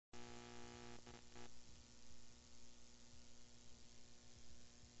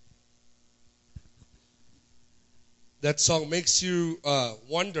That song makes you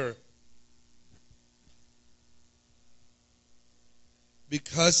wonder,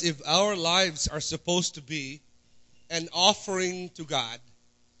 because if our lives are supposed to be an offering to God,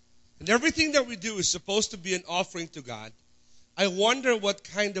 and everything that we do is supposed to be an offering to God, I wonder what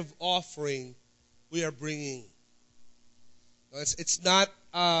kind of offering we are bringing. It's not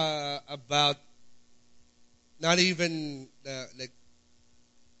about not even like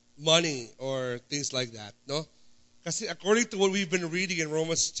money or things like that, no? Kasi according to what we've been reading in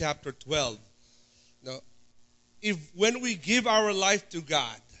Romans chapter 12, no, if when we give our life to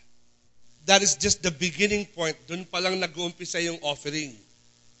God, that is just the beginning point. Dun pa lang nag-uumpisa yung offering.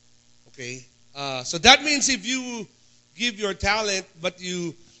 Okay? So that means if you give your talent but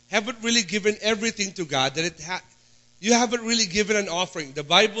you haven't really given everything to God, that you haven't really given an offering. The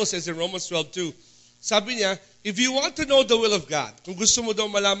Bible says in Romans 12:2, sabi niya, if you want to know the will of God, kung gusto mo daw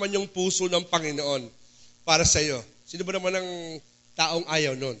malaman yung puso ng Panginoon para sa iyo, sino ba naman ang taong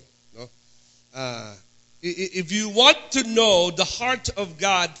ayaw nun? No? If you want to know the heart of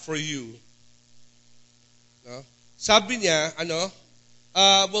God for you, no? Sabi niya,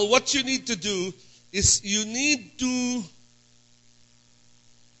 well, what you need to do is you need to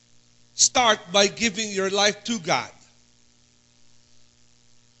start by giving your life to God.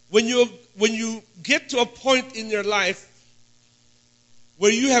 When you get to a point in your life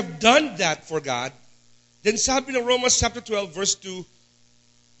where you have done that for God, then sabi ng Romans chapter 12 verse 2,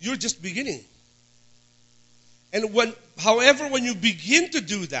 you're just beginning. And however, when you begin to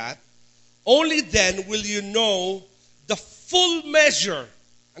do that, only then will you know the full measure.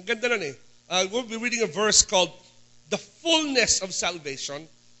 Ang ganda nun eh. We'll be reading a verse called the fullness of salvation,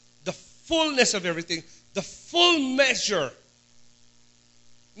 the fullness of everything, the full measure.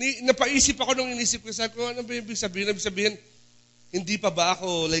 Napaisip ako nung inisip ko, sabi ko, ano ba ibig sabihin? Ibig sabihin, hindi pa ba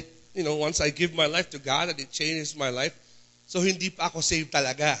ako, like, once I give my life to God and it changes my life, so hindi pa ako saved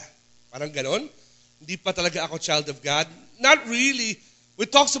talaga. Parang ganon. Hindi pa talaga ako child of God. Not really.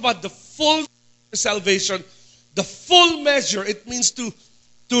 It talks about the full salvation, the full measure. It means to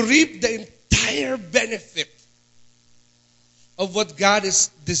reap the entire benefit of what God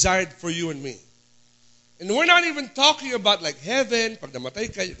has desired for you and me. And we're not even talking about like heaven, pag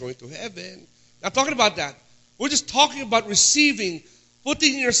namatay ka, you're going to heaven. Not talking about that. We're just talking about receiving,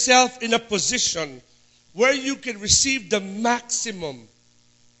 putting yourself in a position where you can receive the maximum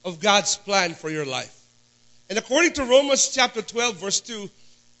of God's plan for your life. And according to Romans chapter 12 verse 2,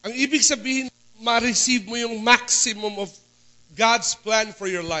 ang ibig sabihin, ma-receive mo yung maximum of God's plan for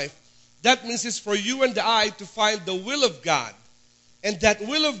your life. That means it's for you and I to find the will of God. And that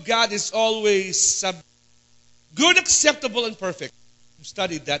will of God is always good, acceptable, and perfect. We've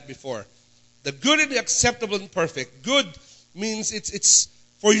studied that before. The good and the acceptable and perfect. Good means it's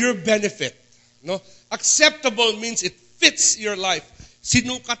for your benefit. No? Acceptable means it fits your life.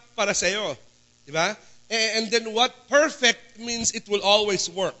 Sinukat para sa'yo. Diba? And then what perfect means it will always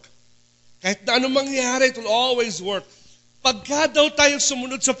work. Kahit na anong mangyari, it will always work. Pagka daw tayo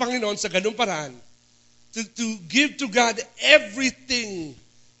sumunod sa Panginoon sa ganung paraan, to give to God everything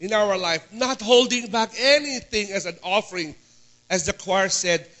in our life, not holding back anything as an offering, as the choir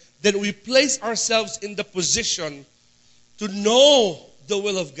said, then we place ourselves in the position to know the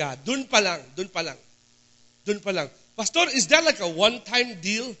will of God. Dun pa lang. Pastor, is that like a one-time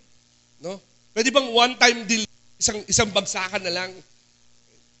deal? No? Pwede bang one-time deal, isang bagsakan na lang?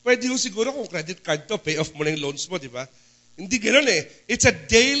 Pwede ho siguro kung credit card to, pay off mo na yung loans mo, di ba? Hindi ganoon eh. It's a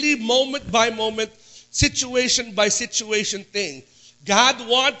daily, moment-by-moment, situation-by-situation thing. God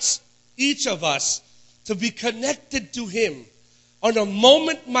wants each of us to be connected to Him on a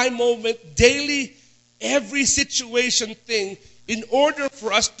moment-by-moment, daily, every situation thing in order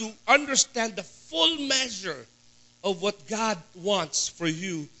for us to understand the full measure of what God wants for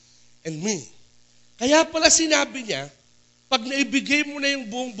you and me. Kaya pala sinabi niya, pag naibigay mo na yung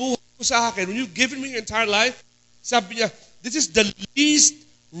buong buhay mo sa akin, when you've given me your entire life, sabi niya, this is the least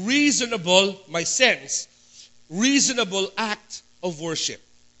reasonable, my sense, reasonable act of worship.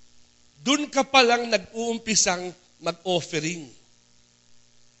 Doon ka palang nag-uumpisang mag-offering.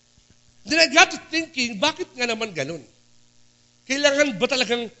 Then I got to thinking, bakit nga naman ganun? Kailangan ba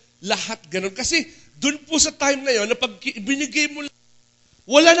talagang lahat ganun? Kasi doon po sa time na yon, na pag binigay mo,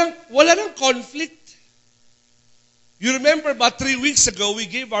 wala nang conflict. You remember about 3 weeks ago, we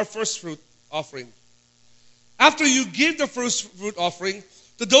gave our first fruit offering. After you gave the first fruit offering,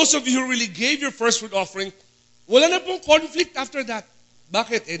 to those of you who really gave your first fruit offering, wala na pong conflict after that.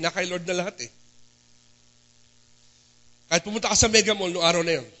 Bakit? Nakay Lord na lahat eh. Kahit pumunta ka sa Mega Mall noong araw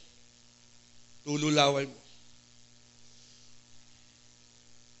na yun, tululaway mo.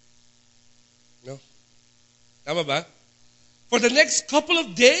 No? Tama ba? For the next couple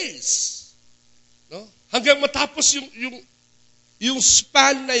of days. No? Hanggang matapos yung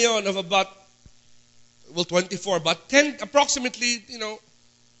span na yon of about, 24, but 10, approximately, 2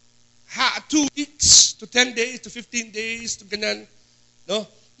 weeks to 10 days to 15 days to ganyan. No?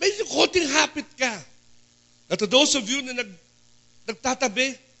 May konting hapit ka. Now, to those of you na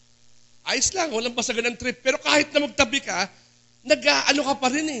nagtatabi, ayos lang, walang basagan ng trip. Pero kahit na magtabi ka, nag-ano ka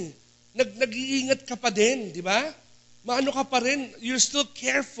pa rin eh. Nag-iingat ka pa din, di ba? Maano ka pa rin. You're still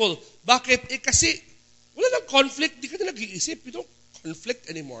careful. Bakit? Kasi wala nang conflict. Di ka na nag-iisip. You don't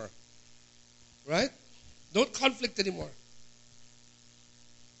conflict anymore. Right? Don't conflict anymore.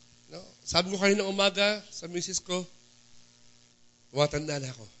 No? Sabi ko kayo ng umaga sa misis ko, tumatanda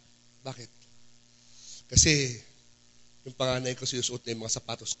na ako. Bakit? Kasi yung panganay ko sinusuot na yung mga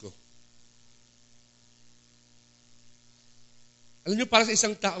sapatos ko. Alam niyo, para sa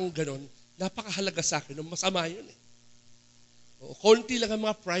isang taong ganon, napakahalaga sa akin, masama yun eh. Konti lang ang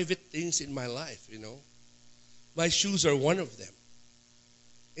mga private things in my life, My shoes are one of them.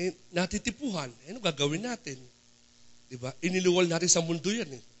 Eh, natitipuhan, ano gagawin natin? Diba? Iniluwal natin sa mundo yan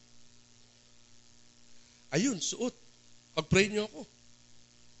eh. Ayun, suot. Pag-pray niyo ako.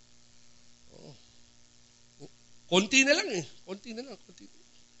 Konti na lang eh. Konti na lang.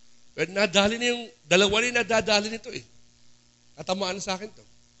 Pero nadali na yung, dalawa rin nadadali nito eh. Natamaan sa akin to.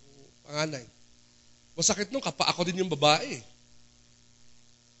 Panganay. Masakit nung kapa ako din yung babae.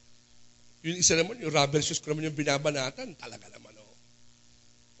 Yung isa naman, yung rubber shoes ko naman yung binabanatan. Talaga naman oh.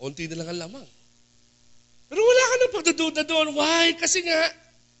 Konti na lang ang lamang. Pero wala ka nang pagdududa doon. Why? Kasi nga,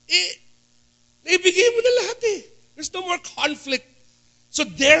 naibigay mo na lahat eh. There's no more conflict. So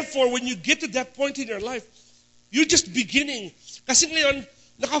therefore, when you get to that point in your life, you're just beginning. Kasi ngayon,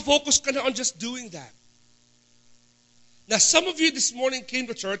 nakafocus ka na on just doing that. Now, some of you this morning came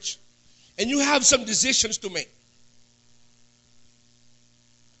to church and you have some decisions to make.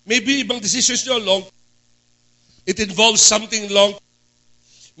 Maybe ibang decisions nyo long. It involves something long.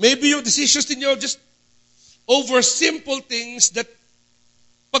 Maybe yung decisions ninyo just over simple things that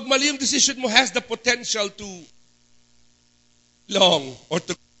pag mali yung decision mo has the potential to long or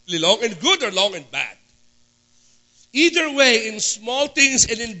to long and good or long and bad. Either way, in small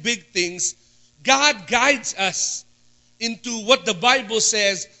things and in big things, God guides us into what the Bible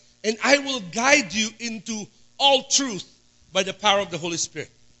says, and I will guide you into all truth by the power of the Holy Spirit.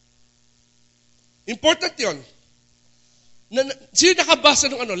 Important yun. Sino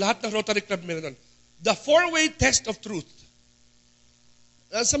nakabasa ng lahat ng Rotary Club meron? The four-way test of truth.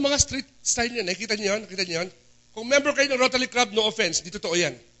 Sa mga street style yun, nakita niyo yun? Kung member kayo ng Rotary Club, no offense, di totoo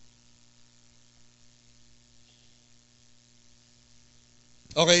yan.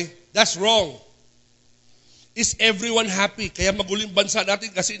 Okay? That's wrong. Is everyone happy? Kaya maguling bansa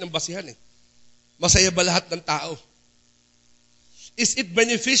natin kasi ng basihan eh. Masaya ba lahat ng tao? Is it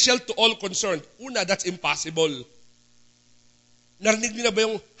beneficial to all concerned? Una, that's impossible. Narinig niyo na ba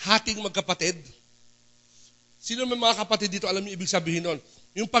yung hating magkapatid? Sino may mga kapatid dito, alam niyo ibig sabihin nun?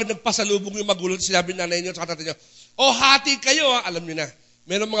 Yung pag nagpasalubong yung magulang, sinabi nanay niyo at tatay niyo, hati kayo ha, alam niyo na.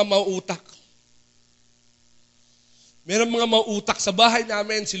 Meron mga mauutak. Meron mga mauutak. Sa bahay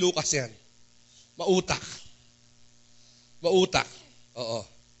namin, si Lucas yan. Mautak. Oo,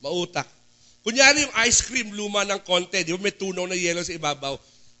 mautak. Kunyari yung ice cream, luma ng konti, di ba may tunaw na yelo sa ibabaw.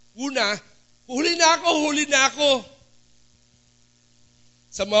 Una, huli na ako.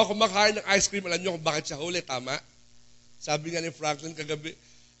 Sa mga kumakain ng ice cream, alam niyo kung bakit siya huli, tama? Sabi nga ni Franklin kagabi,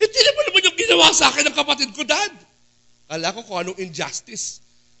 hindi naman yung ginawa sa akin ng kapatid ko, Dad. Kala ko kung anong injustice.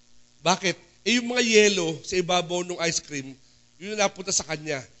 Bakit? Yung mga yelo sa ibabaw ng ice cream, yun na napunta sa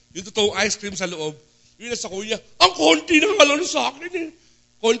kanya. Yung totoong ice cream sa loob, yun na sa kuya, ang konti na nga lang sa akin eh.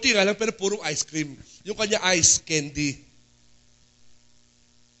 Konti nga lang, pero purong ice cream. Yung kanya ice candy.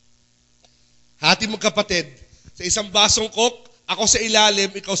 Hati magkapatid, sa isang basong Coke, ako sa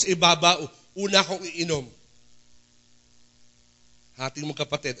ilalim, ikaw sa ibaba, una akong iinom. Hati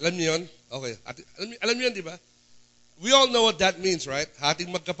magkapatid. Alam niyo yun? Okay. Alam niyo yun, di ba? We all know what that means, right? Hating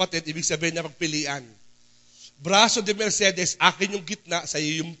magkapatid, ibig sabihin na pagpilian. Braso de Mercedes, akin yung gitna, sa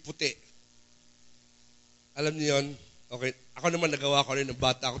iyo yung puti. Alam niyo yun? Okay. Ako naman nagawa ko rin ng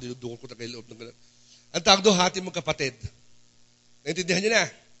bata ako, dinudukol ko na kay loob ng gano'n. Ang tawag doon, hati mong kapatid. Naintindihan niyo na?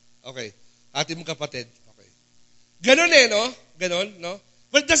 Okay. Hati mong kapatid. Okay. Ganon no? Ganon, no?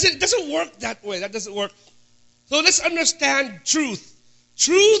 But it doesn't work that way. That doesn't work. So let's understand truth.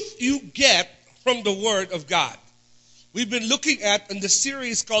 Truth you get from the Word of God. We've been looking at in the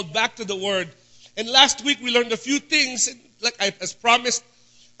series called Back to the Word. And last week we learned a few things. Like as promised,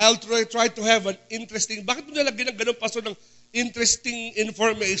 I'll try to have an interesting, bakit mo nalagyan ng ganun paso ng interesting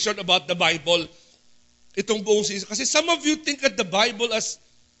information about the Bible? itong buong season. Kasi some of you think of the Bible as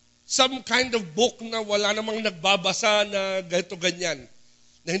some kind of book na wala namang nagbabasa na ganito ganyan,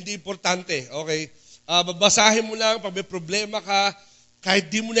 na hindi importante. Okay? Babasahin mo lang pag may problema ka, kahit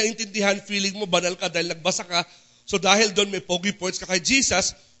di mo naintindihan, feeling mo banal ka dahil nagbasa ka. So dahil doon may pogi points ka kay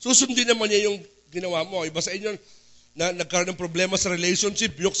Jesus, susundin naman niya yung ginawa mo. Iba sa inyo na nagkaroon ng problema sa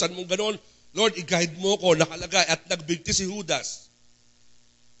relationship, buksan mong ganoon, Lord, i-guide mo ko, nakalagay, at nagbigti si Judas.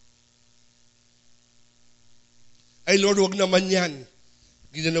 Ay Lord, wag naman yan.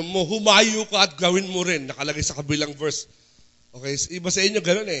 Ginanong mo, humayo ka at gawin mo rin, nakalagay sa kabilang verse. Okay, iba sa inyo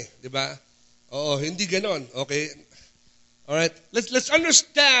ganoon eh, di ba? Oo, hindi ganoon. Okay? Alright, let's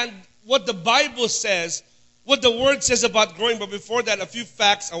understand what the Bible says, what the Word says about growing. But before that, a few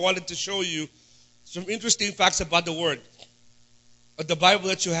facts I wanted to show you, some interesting facts about the Word, of the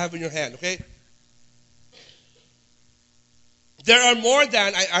Bible that you have in your hand, okay? There are more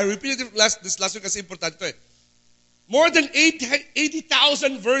than, I repeated it this last week kasi importante ito eh. More than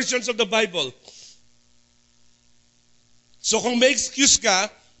 80,000 versions of the Bible. So kung may excuse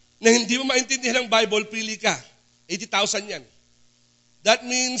ka na hindi mo maintindihan ang Bible, pili ka. 80,000 yan. That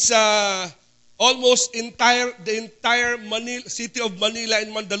means almost the entire city of Manila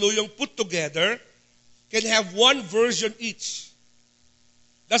and Mandaluyong put together can have one version each.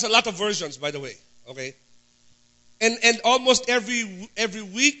 That's a lot of versions, by the way. Okay? And almost every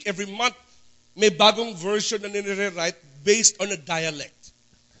week, every month, may bagong version na nire-write based on a dialect.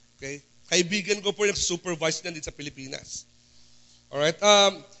 Okay? Kaibigan ko po yung supervise na dito sa Pilipinas. Alright?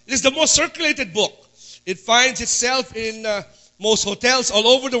 It is the most circulated book. It finds itself in most hotels all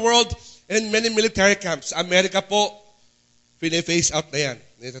over the world and many military camps. Amerika po, pine-face out na yan.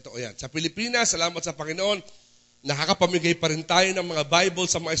 Totoo yan. Sa Pilipinas, salamat sa Panginoon, nakakapamigay pa rin tayo ng mga Bible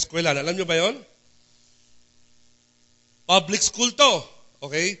sa mga eskwela. Alam nyo ba yon? Public school to.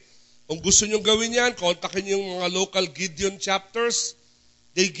 Okay? Kung gusto nyo gawin yan, kontakin yung mga local Gideon chapters.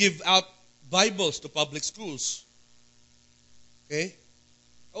 They give out Bibles to public schools. Okay?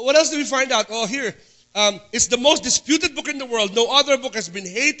 What else do we find out? Oh, here. It's the most disputed book in the world. No other book has been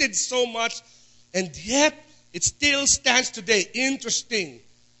hated so much. And yet, it still stands today. Interesting.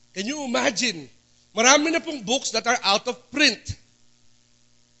 Can you imagine? Marami na pong books that are out of print.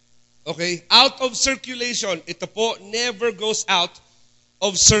 Okay? Out of circulation. Ito po never goes out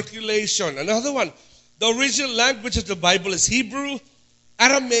of circulation. Another one. The original language of the Bible is Hebrew,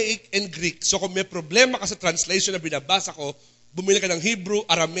 Aramaic, and Greek. So kung may problema ka sa translation na binabasa ko, bumili ka ng Hebrew,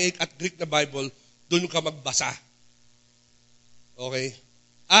 Aramaic, at Greek na Bible, doon ka magbasa. Okay?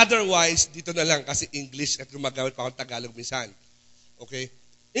 Otherwise, dito na lang kasi English at gumagamit pa akong Tagalog minsan. Okay?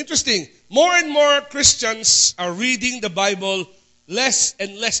 Interesting. More and more Christians are reading the Bible less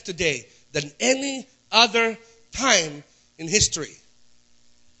and less today than any other time in history.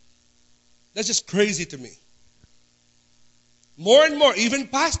 That's just crazy to me. More and more, even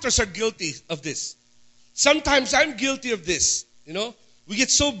pastors are guilty of this. Sometimes I'm guilty of this. You know, we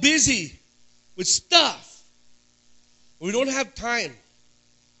get so busy with stuff. We don't have time.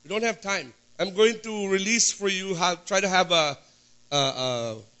 We don't have time. I'm going to release for you, try to have a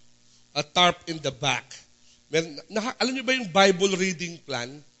tarp in the back. Alam niyo ba yung Bible reading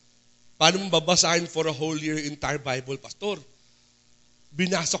plan? Paano mo babasahin for a whole year entire Bible, Pastor?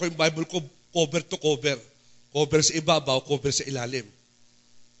 Binasa ko yung Bible ko cover to cover. Cover sa ibabaw, cover sa ilalim.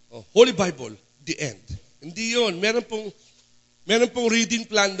 Oh, Holy Bible, the end. Hindi yun. Meron pong reading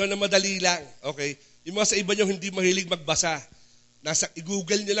plan doon na madali lang. Okay? Yung mga sa iba nyo hindi mahilig magbasa.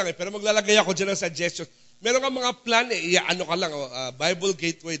 I-google nyo lang eh. Pero maglalagay ako dyan ng suggestion. Meron ka mga plan eh. Ano ka lang,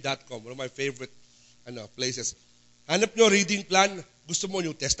 BibleGateway.com. One of my favorite places. Hanap nyo reading plan. Gusto mo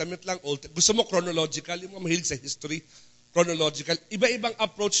New Testament lang, gusto mo chronological. Yung mga mahilig sa history, chronological. Iba-ibang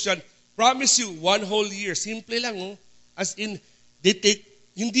approach dyan. Promise you, one whole year. Simple lang, oh. As in, they take,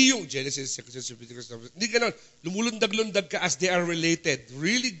 hindi yung Genesis, hindi ganon. Lumulundag-lundag ka as they are related.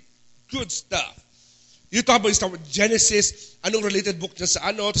 Really good stuff. You talk about Genesis, anong related book niya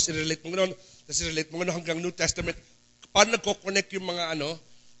sa ano, tapos i-relate mo ganon, tapos i-relate mo ganon hanggang New Testament. Paano nagko-connect yung mga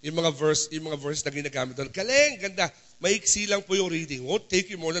yung mga verse na ginagamit doon. Galing, ganda. Maiksi lang po yung reading. Won't take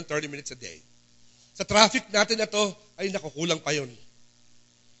you more than 30 minutes a day. Sa traffic natin na to, ay nakukulang pa yun.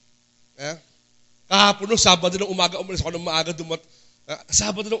 Kahapon no, Sabado ng umaga, umalis ako ng maaga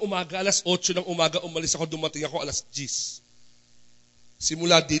Sabado ng umaga, alas 8 ng umaga, umalis ako, dumating ako alas 10.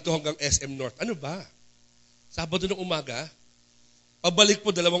 Simula dito hanggang SM North. Ano ba? Sabado ng umaga, pabalik po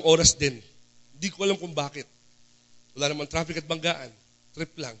 2 oras din. Hindi ko alam kung bakit. Wala naman traffic at banggaan.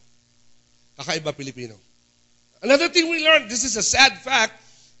 Trip lang. Kakaiba Pilipino. Another thing we learned, this is a sad fact,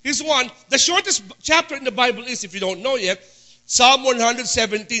 is one, the shortest chapter in the Bible is, if you don't know yet, Psalm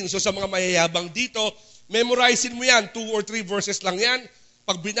 117. So sa mga mayayabang dito, Memorizein mo yan. 2 or 3 verses lang yan.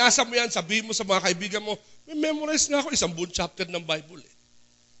 Pag binasa mo yan, sabihin mo sa mga kaibigan mo, may memorize na ako 1 buong chapter ng Bible.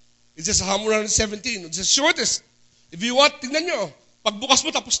 It's just Psalm 117. It's the shortest. If you want, tingnan nyo. Pagbukas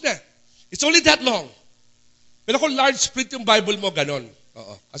mo, tapos na. It's only that long. Pero kung large print yung Bible mo, ganon.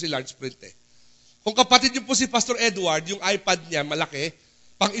 Oo, kasi large print eh. Kung kapatid niyo po si Pastor Edward, yung iPad niya, malaki,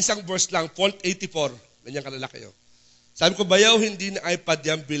 pang isang verse lang, font 84. Ganyan kalalaki yun. Sabi ko, bayaw, hindi na iPad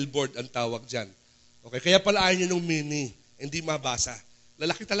yan, billboard ang tawag dyan. Okay, kaya pala ayaw niya nung mini. Hindi mabasa.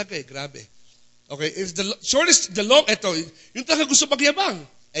 Lalaki talaga eh, grabe. Okay, it's the shortest, the long, ito, yung talaga gusto magyabang.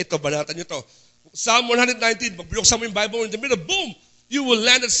 Ito, banatan nyo to. Psalm 119, pag binuksan mo yung Bible in the middle, boom! You will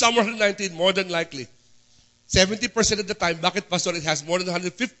land at Psalm 119, more than likely. 70% of the time, bakit, Pastor, it has more than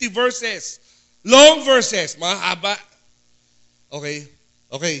 150 verses. Long verses, mahaba. Okay,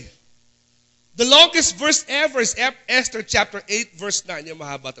 okay. The longest verse ever is Esther chapter 8, verse 9. Yung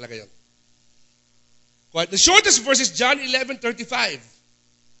mahaba talaga yun. The shortest verse is John 11:35.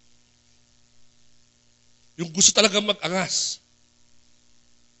 Yung gusto talaga mag-angas.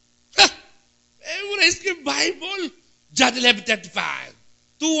 Memorize yung Bible. John 11:35.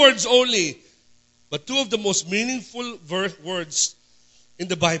 2 words only. But 2 of the most meaningful words in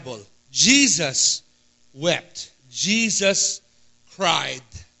the Bible. Jesus wept. Jesus cried.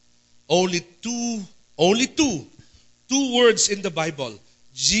 Only two words in the Bible.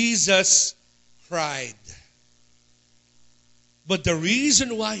 Jesus cried. But the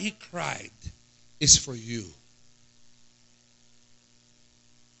reason why he cried is for you.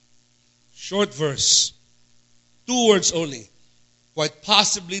 Short verse. 2 words only. Quite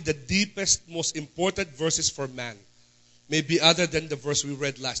possibly the deepest, most important verses for man. Maybe other than the verse we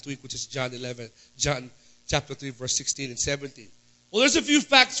read last week, which is John chapter 3, verse 16 and 17. Well, there's a few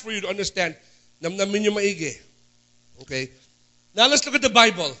facts for you to understand. Namnamin nyo maigi. Okay? Now let's look at the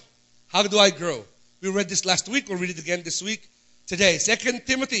Bible. How do I grow? We read this last week. We'll read it again this week. Today, 2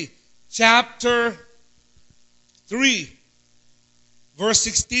 Timothy chapter 3, verse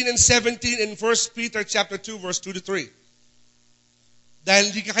 16 and 17, and 1 Peter chapter 2, verse 2 to 3.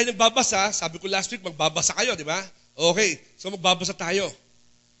 Dahil hindi ka kayo nagbabasa, sabi ko last week, magbabasa kayo, di ba? Okay, so magbabasa tayo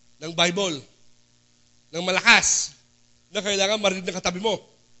ng Bible, ng malakas, na kailangan marinig ng katabi mo.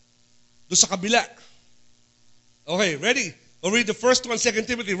 Doon sa kabila. Okay, ready? We'll read the first one, 2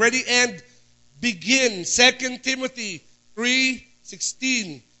 Timothy. Ready and begin. 2 Timothy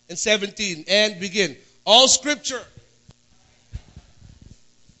 3:16 and 17. And begin. All scripture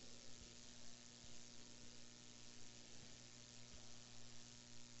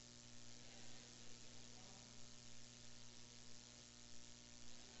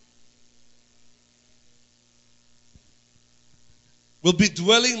we'll be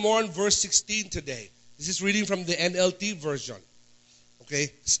dwelling more on verse 16 today. This is reading from the NLT version.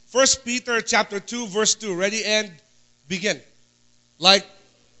 Okay? 1 Peter chapter 2, verse 2. Ready and begin. Like,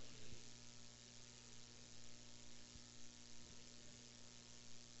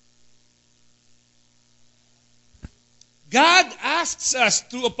 God asks us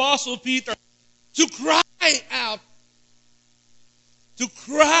through Apostle Peter to cry out. To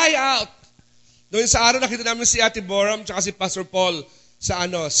cry out. Noon sa araw nakita namin si Ate Boram tsaka si Pastor Paul sa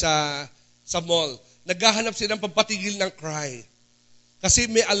mall. Naghahanap sila ng pampatigil ng cry. Kasi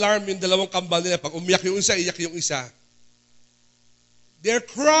may alarm yung dalawang kambal nila. Pag umiyak yung isa, iyak yung isa. They're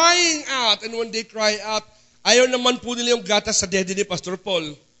crying out. And when they cry out, ayaw naman po nila yung gatas sa dede ni Pastor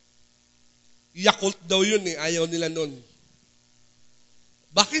Paul. Yakult daw yun eh. Ayaw nila nun.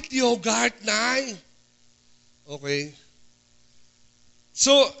 Bakit yogurt, Nay? Okay.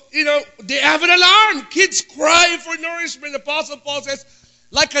 So, they have an alarm. Kids cry for nourishment. The Apostle Paul says,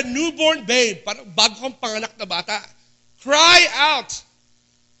 like a newborn babe, parang bago kang panganak na bata. Cry out.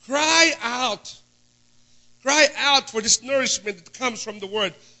 Cry out. Cry out for this nourishment that comes from the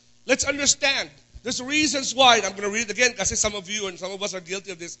Word. Let's understand. There's reasons why. I'm going to read it again kasi some of you and some of us are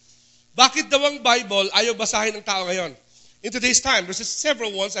guilty of this. Bakit daw ang Bible ayaw basahin ng tao ngayon? In today's time, there's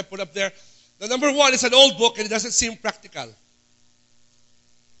several ones I put up there. The number one is an old book and it doesn't seem practical.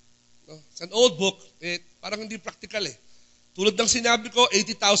 It's an old book. Parang hindi practical eh. Tulad ng sinabi ko,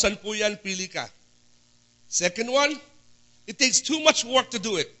 80,000 po yan, pili ka. Second one, it takes too much work to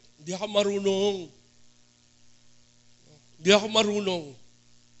do it. Hindi ako marunong. Hindi ako marunong.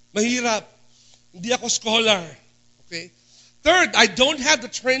 Mahirap. Hindi ako scholar. Okay? Third, I don't have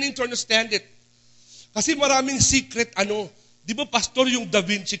the training to understand it. Kasi maraming secret, di ba pastor yung Da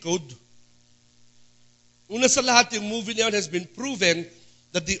Vinci Code? Una sa lahat, yung movie na yun has been proven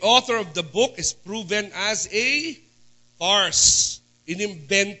that the author of the book is proven as a farce.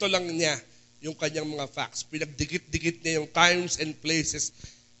 Inimbento lang niya yung kanyang mga facts. Pinagdikit-dikit niya yung times and places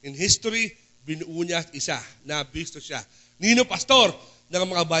in history binuo niya isa, nabisto siya. Nino pastor ng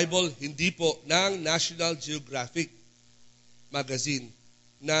mga Bible, hindi po, ng National Geographic magazine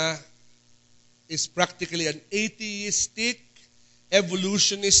na is practically an atheistic,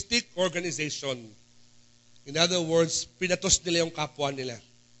 evolutionistic organization. In other words, pinatos nila yung kapwa nila.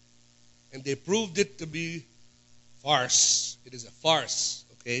 And they proved it to be farce. It is a farce.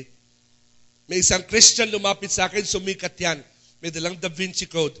 Okay? May isang Christian lumapit sa akin, sumikat yan. May dalang Da Vinci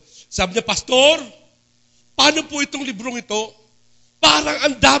Code. Sabi niya, Pastor, paano po itong librong ito? Parang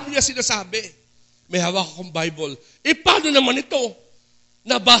ang dami niya sinasabi. May hawak akong Bible. Paano naman ito?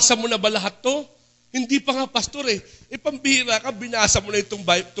 Nabasa mo na ba lahat to? Hindi pa nga, Pastor pambihira ka, binasa mo na itong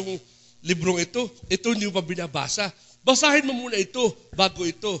librong ito. Ito hindi mo pa binabasa. Basahin mo muna ito, bago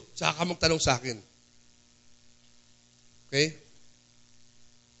ito. Saka ka magtanong sa akin. Okay?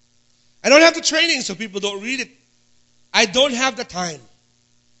 I don't have the training so people don't read it. I don't have the time.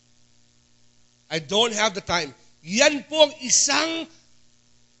 I don't have the time. Yan po ang isang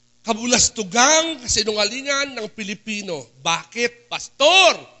kabulastugang kasinungalingan ng Pilipino. Bakit,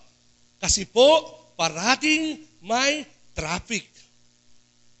 Pastor? Kasi po, parating may traffic.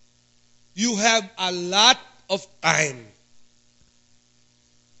 You have a lot of time.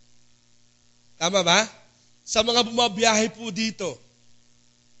 Tama ba? Sa mga bumabiyahe po dito,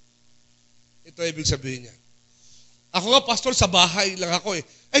 ito ibig sabihin niya. Ako nga, Pastor, sa bahay lang ako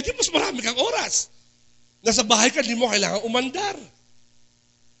di mas marami kang oras. Nasa bahay ka, di mo kailangan umandar.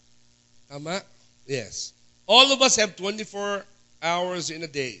 Tama? Yes. All of us have 24 hours in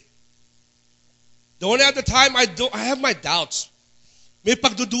a day. Don't have the time, I have my doubts. May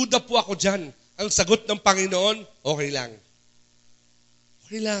pagdududa po ako dyan. Ang sagot ng Panginoon, okay lang.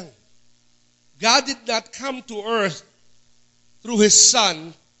 Okay lang. God did not come to earth through His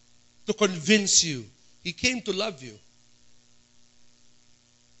Son to convince you. He came to love you.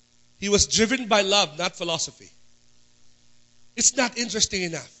 He was driven by love, not philosophy. It's not interesting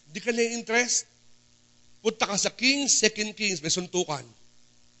enough. Di ka na-interest? Punta ka sa Kings, 2 Kings, may suntukan.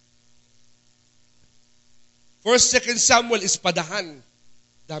 1st, 2 Samuel is padahan.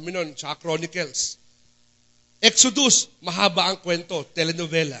 Dami nun, tsaka Chronicles. Exodus, mahaba ang kwento,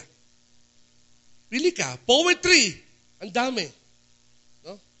 telenovela. Pili ka, poetry, ang dami.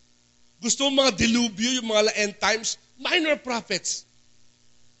 No? Gusto mo mga dilubyo, yung mga end times, minor prophets.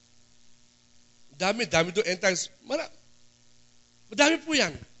 Dami doon end times. Madami po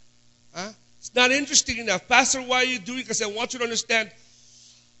yan. It's not interesting enough. Pastor, why are you doing? Because I want you to understand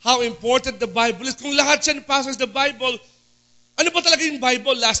how important the Bible is. Kung lahat siya, Pastor, is the Bible, ano ba talaga yung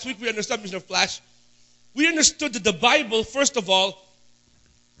Bible? Last week we understood, Mr. Flash. We understood that the Bible, first of all,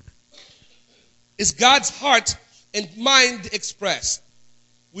 is God's heart and mind expressed.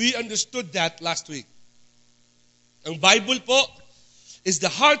 We understood that last week. Ang Bible po is the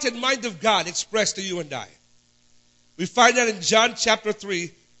heart and mind of God expressed to you and I. We find that in John chapter 3,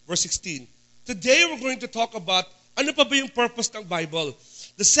 verse 16. Today we're going to talk about ano pa ba yung purpose ng Bible.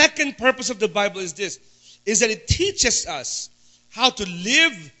 The second purpose of the Bible is this, is that it teaches us how to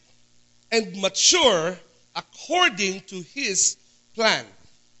live and mature according to His plan.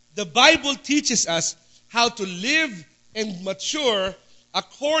 The Bible teaches us how to live and mature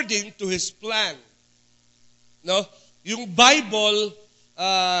according to His plan. No? Yung Bible,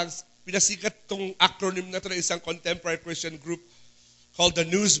 pinasikat tong acronym na ito ng isang contemporary Christian group called the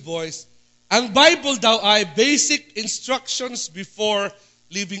Newsboys. Ang Bible daw ay basic instructions before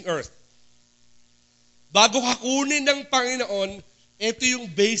leaving earth. Bago ka kunin ng Panginoon, ito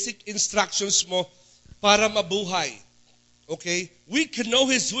yung basic instructions mo para mabuhay. Okay? We can know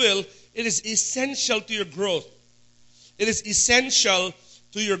His will. It is essential to your growth. It is essential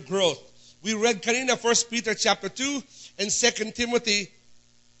to your growth. We read kanina 1 Peter chapter 2 and 2 Timothy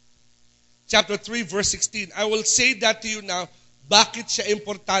chapter 3 verse 16. I will say that to you now. Bakit siya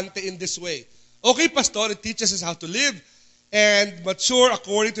importante in this way? Okay, Pastor, it teaches us how to live and mature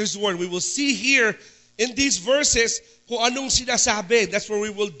according to His word. We will see here in these verses kung anong sinasabi. That's where we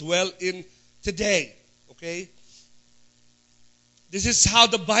will dwell in today. Okay? This is how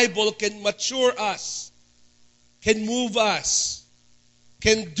the Bible can mature us, can move us,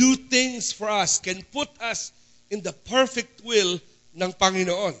 can do things for us, can put us in the perfect will ng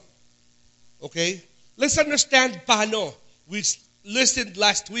Panginoon. Okay? Let's understand paano. We listened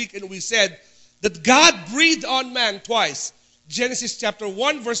last week and we said that God breathed on man twice. Genesis chapter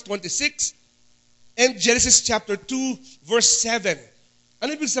 1 verse 26 and Genesis chapter 2 verse 7.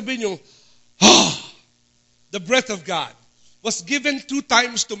 Ano ibig sabihin yung, the breath of God was given 2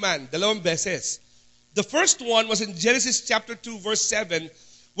 times to man, dalawang beses. The first one was in Genesis chapter 2 verse 7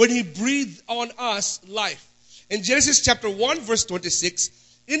 when He breathed on us life. In Genesis chapter 1 verse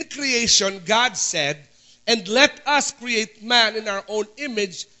 26, In creation, God said, and let us create man in our own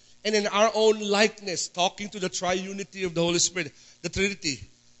image and in our own likeness, talking to the triunity of the Holy Spirit, the Trinity,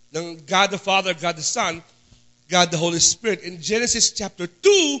 God the Father, God the Son, God the Holy Spirit. In Genesis chapter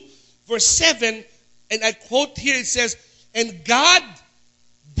 2, verse 7, and I quote here, it says, and God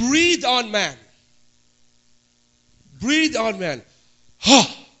breathed on man. Breathed on man.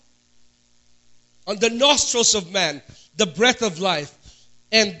 On the nostrils of man, the breath of life.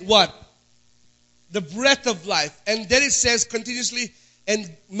 And what? The breath of life. And then it says continuously, and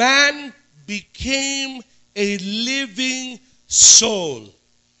man became a living soul.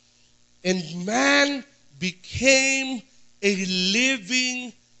 And man became a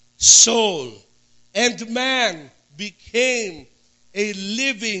living soul. And man became a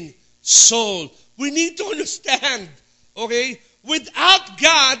living soul. We need to understand, okay? Without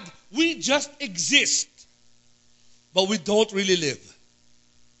God, we just exist. But we don't really live.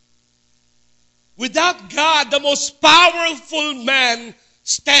 Without God, the most powerful man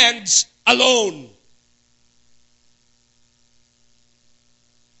stands alone.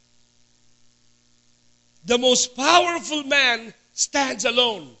 The most powerful man stands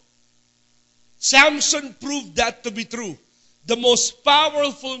alone. Samson proved that to be true. The most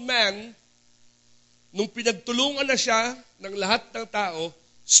powerful man, nung pinagtulungan na siya ng lahat ng tao,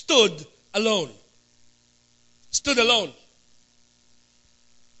 stood alone. Stood alone.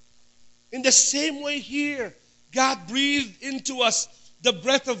 In the same way here, God breathed into us the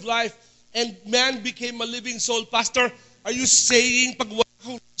breath of life and man became a living soul. Pastor, are you saying pag wala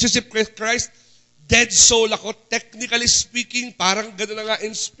akong relationship with Christ, dead soul ako? Technically speaking, parang gano'n na nga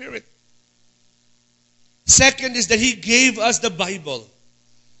in spirit. Second is that He gave us the Bible.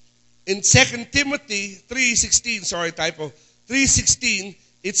 In 2 Timothy 3:16, 3:16,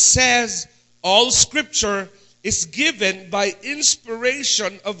 it says, all Scripture is given by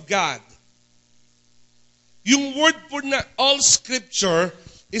inspiration of God. Yung word po na all Scripture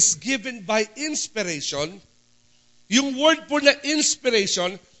is given by inspiration. Yung word po na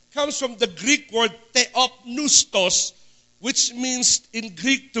inspiration comes from the Greek word theopneustos, which means in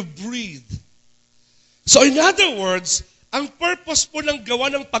Greek to breathe. So in other words, ang purpose po ng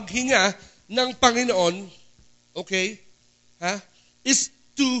gawa ng paghinga ng Panginoon, okay, is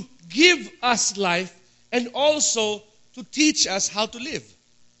to give us life and also to teach us how to live.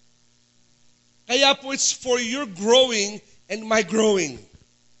 Kaya po it's for your growing and my growing.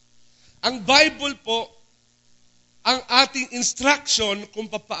 Ang Bible po, ang ating instruction kung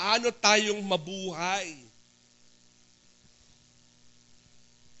paano tayong mabuhay.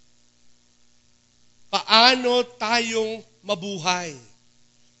 Paano tayong mabuhay.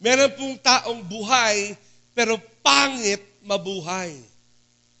 Meron pong taong buhay, pero pangit mabuhay.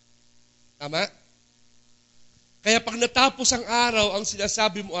 Tama? Kaya pag natapos ang araw, ang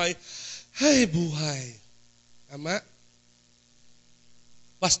sinasabi mo ay, ay, buhay. Tama?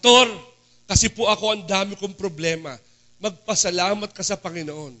 Pastor, kasi po ako ang dami kong problema. Magpasalamat ka sa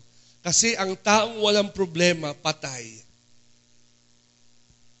Panginoon. Kasi ang taong walang problema, patay.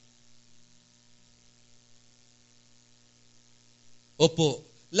 Opo,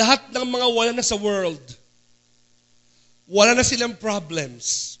 lahat ng mga wala na sa world, wala na silang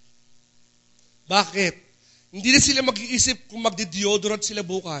problems. Bakit? Hindi na sila mag-iisip kung magdi-deodorant sila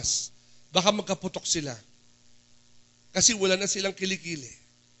bukas. Baka magkaputok sila. Kasi wala na silang kilikili.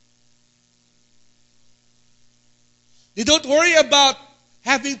 They don't worry about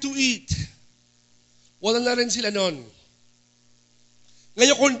having to eat. Wala na rin sila nun.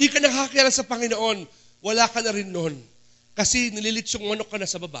 Ngayon, kung hindi ka nakakilala sa Panginoon, wala ka na rin nun. Kasi nililitsong manok ka na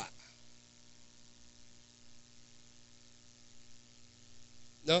sa baba.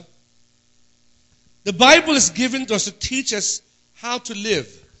 No? The Bible is given to us to teach us how to live.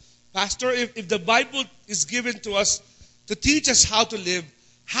 Pastor, if the Bible is given to us to teach us how to live,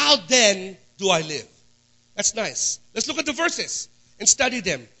 how then do I live? That's nice. Let's look at the verses and study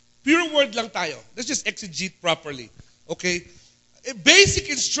them. Pure word lang tayo. Let's just exegete properly. Okay?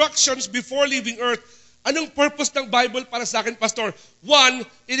 Basic instructions before leaving earth. Anong purpose ng Bible para sa akin, Pastor? One,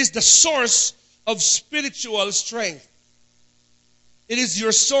 it is the source of spiritual strength. It is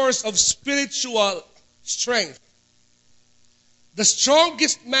your source of spiritual strength. The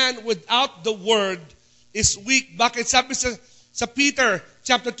strongest man without the word is weak. Bakit? Sabi sa Peter,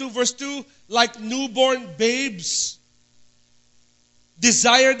 chapter 2, verse 2, like newborn babes,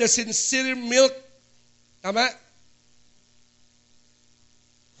 desire the sincere milk. Tama?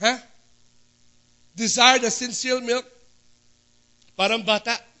 Desire the sincere milk. Parang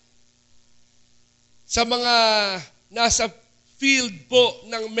bata. Sa mga nasa field po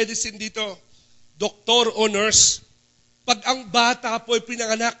ng medicine dito, doktor o nurse, Pag ang bata po ay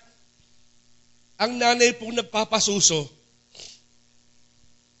pinanganak, ang nanay pong nagpapasuso,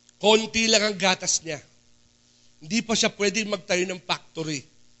 konti lang ang gatas niya. Hindi pa siya pwedeng magtayo ng factory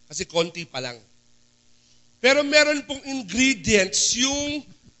kasi konti pa lang. Pero meron pong ingredients yung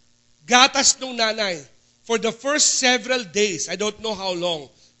gatas ng nanay for the first several days. I don't know how long,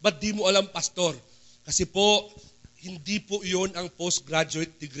 but di mo alam, pastor. Kasi po, hindi po yun ang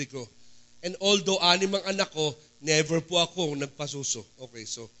postgraduate degree ko. And although 6 ang anak ko, never po ako nagpasuso. Okay,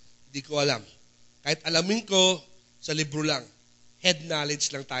 so di ko alam. Kahit alamin ko, sa libro lang. Head knowledge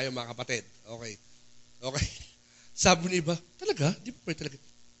lang tayo, mga kapatid. Okay. Okay. Sabi ni iba, talaga? Di pa talaga.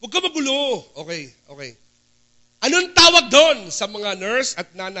 Huwag ka magulo. Okay. Anong tawag doon sa mga nurse at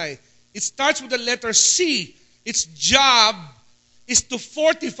nanay? It starts with the letter C. Its job is to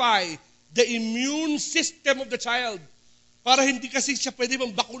fortify the immune system of the child. Para hindi kasi siya pwede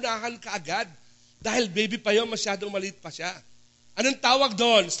mambakunahan kaagad. Dahil baby pa yun, masyadong maliit pa siya. Anong tawag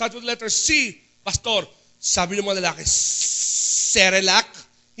doon? Start with the letter C. Pastor, sabi ng mga lalaki, Cerelac?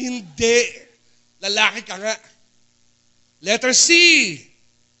 Hindi. Lalaki ka nga. Letter C.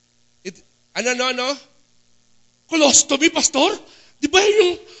 Ano? Colostomy, pastor? Di ba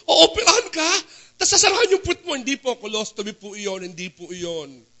yung ooperahan ka? Tapos sasarahan yung put mo. Hindi po, colostomy po iyon. Hindi po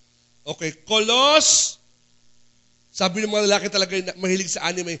iyon. Okay, sabi ng mga lalaki talaga mahilig sa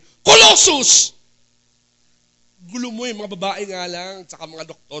anime, Colossus! Gulo mo mga babae nga lang, tsaka mga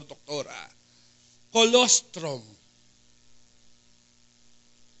doktora. Colostrum.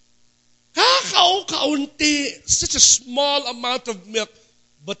 Kaunti, such a small amount of milk,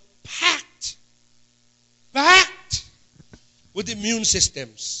 but packed with immune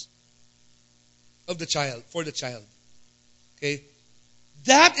systems of the child, for the child. Okay?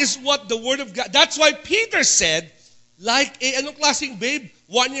 That is what the Word of God, that's why Peter said, like anong klaseng babe?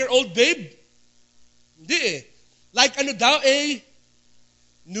 1-year-old babe? Hindi eh. Like a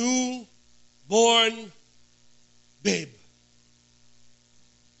newborn babe.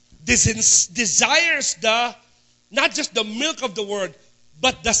 Desires not just the milk of the word,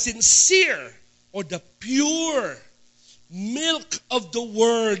 but the sincere or the pure milk of the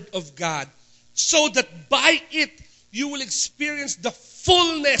word of God, so that by it you will experience the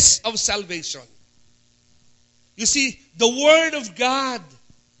fullness of salvation. You see, the word of God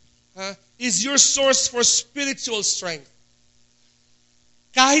is your source for spiritual strength.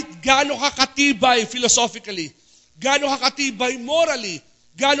 Kahit gaano ka katibay philosophically, gaano ka katibay morally,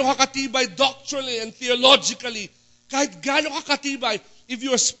 gaano ka katibay doctrinally and theologically, kahit gaano ka katibay, if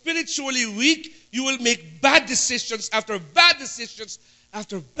you are spiritually weak, you will make bad decisions after bad decisions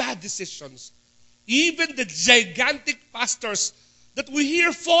after bad decisions. Even the gigantic pastors that we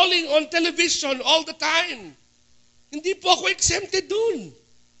hear falling on television all the time, hindi po ako exempted dun.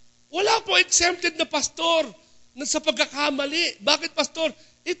 Wala po exempted na pastor na sa pagkakamali. Bakit, pastor?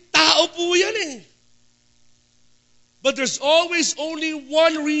 Tao po yan eh. But there's always only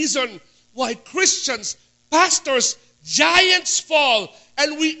one reason why Christians, pastors, giants fall,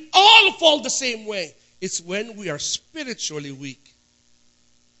 and we all fall the same way. It's when we are spiritually weak.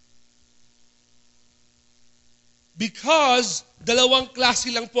 Because dalawang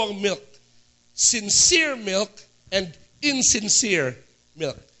klase lang po ang milk. Sincere milk and insincere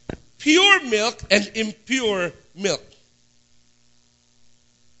milk. Pure milk and impure milk.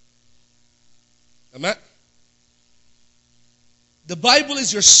 Tama? The Bible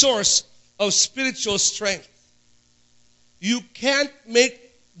is your source of spiritual strength. You can't make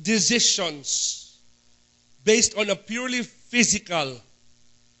decisions based on a purely physical,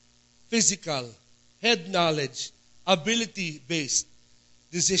 head knowledge, ability-based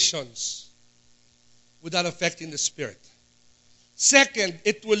decisions without affecting the spirit. Second,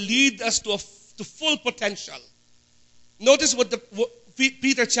 it will lead us to full potential. Notice what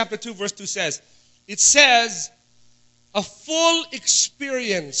Peter chapter 2 verse 2 says. It says, a full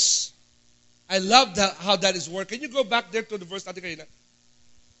experience. I love how that is worked. Can you go back there to the verse natin kanina?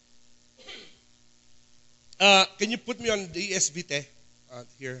 Can you put me on the ESV, te?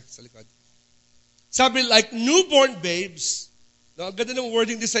 Here, sa likod. Sabi, like newborn babes. No, ang ganda ng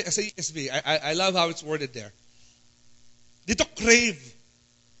wording this sa ESV. I love how it's worded there. Dito, crave.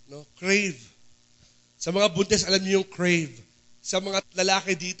 No? Crave. Sa mga buntis, alam niyo yung crave. Sa mga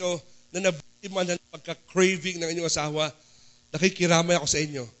lalaki dito na nabiktima ng pagka-craving ng inyong asawa, nakikiramay ako sa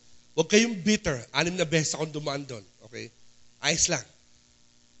inyo. Huwag kayong bitter. 6 na beses akong dumaan doon. Okay? Ayos lang.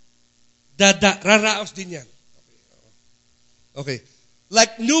 Raraos din yan. Okay.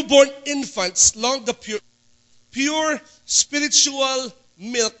 Like newborn infants, long the pure spiritual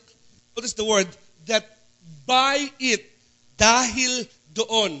milk, what is the word? That by it, dahil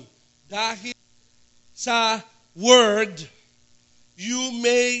doon, dahil sa word, you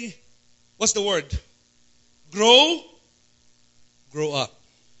may, what's the word? Grow up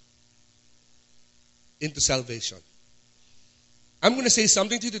into salvation. I'm going to say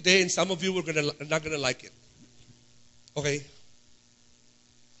something to you today, and some of you are not going to like it. Okay?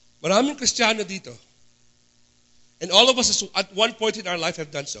 Maraming Kristiyano dito. And all of us at one point in our life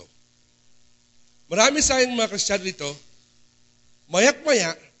have done so. Marami sa mga Kristiyano dito,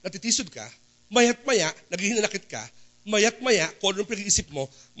 mayat-maya, natitisod ka, mayat-maya, naghihinanakit ka, mayat-maya, kung anong pinag-iisip mo,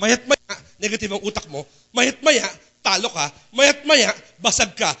 mayat-maya, negative ang utak mo, mayat-maya, talo ka, mayat-maya,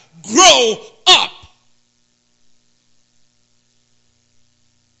 basag ka. Grow up!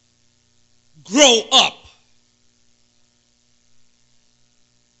 Grow up!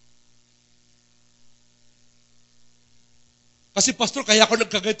 Kasi pastor, kaya ako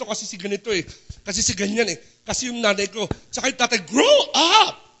nagkaganito kasi si ganito eh. Kasi si ganyan eh. Kasi yung nanay ko. Tsaka yung tatay, grow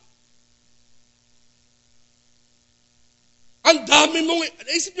up! Ang dami mong,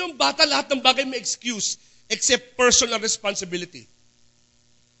 naisip niyo yung bata, lahat ng bagay may excuse except personal responsibility.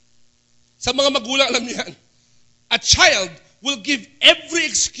 Sa mga magulang, alam niyo yan. A child will give every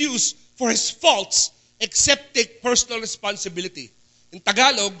excuse for his faults except take personal responsibility. In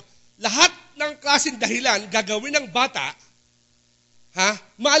Tagalog, lahat ng klaseng dahilan gagawin ng bata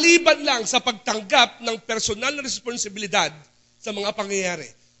maliban lang sa pagtanggap ng personal na responsibilidad sa mga pangyayari.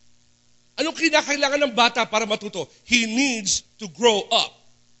 Anong kinakailangan ng bata para matuto? He needs to grow up.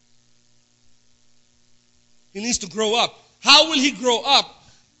 He needs to grow up. How will he grow up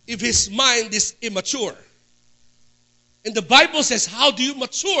if his mind is immature? And the Bible says, how do you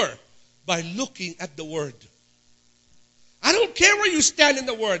mature? By looking at the Word. I don't care where you stand in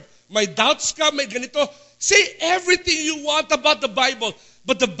the Word. May doubts ka, may ganito. Say everything you want about the Bible,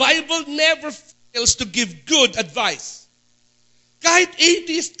 but the Bible never fails to give good advice. Kahit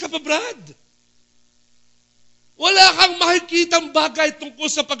atheist ka pa, Brad. Wala kang makikitang bagay tungkol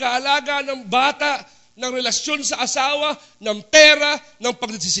sa pag-aalaga ng bata, ng relasyon sa asawa, ng pera, ng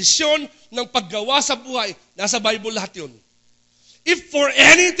pagdesisyon, ng paggawa sa buhay. Nasa Bible lahat yun. If for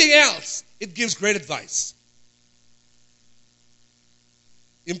anything else, it gives great advice.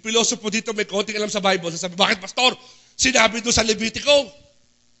 Yung pilosopo dito may konting alam sa Bible. Sasabi, bakit pastor? Sinabi doon sa Levitico.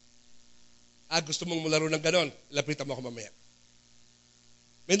 Gusto mong malaro ng ganon? Lapitan mo ako mamaya.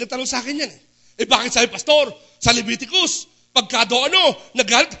 May nagtanong sa akin yan eh. Bakit sabi, pastor? Sa Leviticus, pagka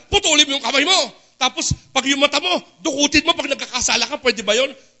nagalit, putulin mo yung kamay mo. Tapos, pag yung mata mo, dukutin mo, pag nagkakasala ka, pwede ba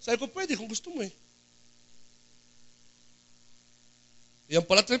yun? Sabi ko, pwede kung gusto mo eh. Yan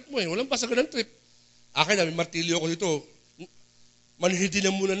pala trip mo eh. Walang basagan ng trip. Akin na, may martilyo ko dito. Manhidin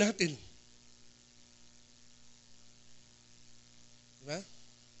na muna natin. Diba?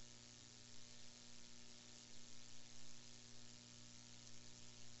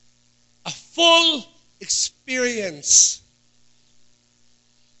 A full experience.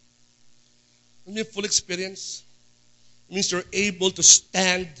 When you have full experience, it means you're able to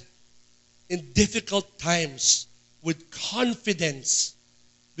stand in difficult times with confidence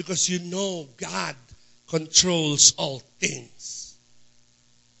because you know God controls all things.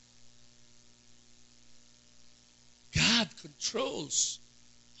 God controls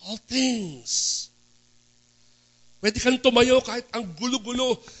all things. Pwede kang tumayo kahit ang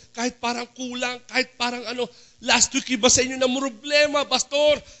gulo-gulo, kahit parang kulang, kahit parang last week iba sa inyo na problema,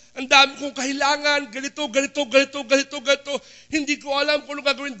 pastor, ang dami kong kailangan, ganito. Hindi ko alam kung ano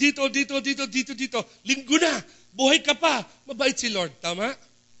gagawin dito. Linggo na, buhay ka pa. Mabait si Lord, tama?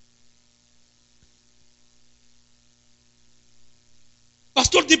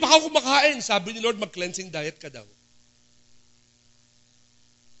 Pastor, di pa ako kumakain. Sabi ni Lord, mag-cleansing diet ka daw.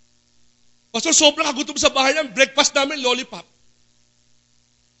 Pastor, sobrang kagutom sa bahay namin. Breakfast namin, lollipop.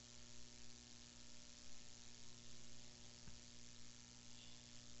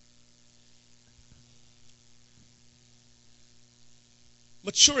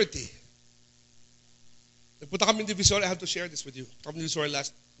 Maturity. Nagpunta kami ng Divisoria. I have to share this with you. Kami ng Divisoria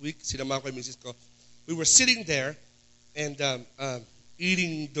last week. Sinama ko yung misis ko. We were sitting there and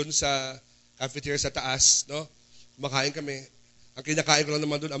eating dun sa cafeteria sa taas. No? Kumakain kami. Ang kinakain ko lang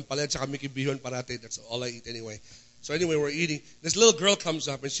naman doon, ang palet, saka Mickey Bihon parate. That's all I eat anyway. So anyway, we're eating. This little girl comes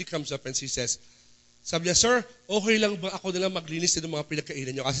up, and she comes up and she says, sabi niya, sir, okay lang ba ako nalang maglinis din ng mga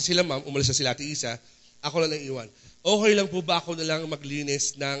pinagkainan niyo? Kasi sila, ma'am, umalis na sila, Ate Isa. Ako lang iwan. Okay lang po ba ako nalang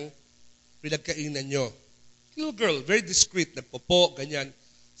maglinis ng pinagkainan niyo? Little girl, very discreet, nagpopo, ganyan.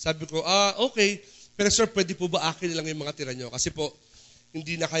 Sabi ko, okay. Pero sir, pwede po ba akin lang yung mga tira niyo? Kasi po,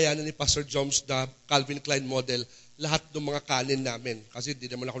 hindi na kayanan ni Pastor Joms na Calvin Klein model lahat ng mga kanin namin. Kasi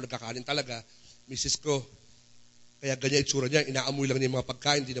hindi naman ako nagkakanin talaga. Misis ko, kaya ganyan itsura niya, inaamoy lang niya yung mga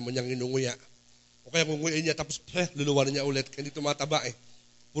pagkain, hindi naman niyang inunguya. O kaya ngunguin niya, tapos luluwanan niya ulit. Kaya hindi tumataba eh.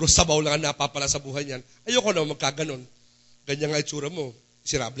 Puro sabaw lang ang napapala sa buhay niyan. Ayoko naman magkaganon. Ganyan nga itsura mo.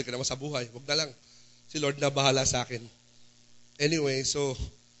 Sirable ka naman sa buhay. Huwag na lang. Si Lord na bahala sa akin. Anyway, so,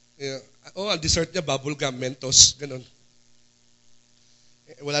 ang dessert niya, bubble gum, Mentos, ganon.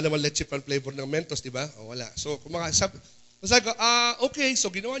 Wala naman leche pan flavor ng Mentos, di ba? O, wala. So, sabi ko, okay. So,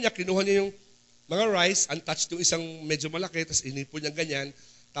 ginawa niya, kinuha niya yung mga rice, untouched yung isang medyo malaki, tapos inipon niya ganyan,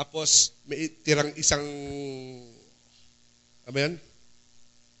 tapos may tirang isang, ano yan?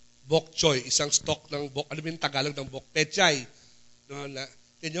 Bok choy, isang stock ng bok, ano yung Tagalog ng bok? Pechay. No,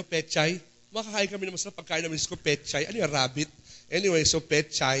 yan yung pechay. Makakain kami naman sa pagkain namin ko, pechay. Ano yung rabbit? Anyway, so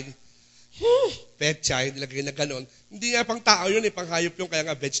pechay. Pechay, nilagay na ganon. Hindi nga pang tao yun, pang hayop yung, kaya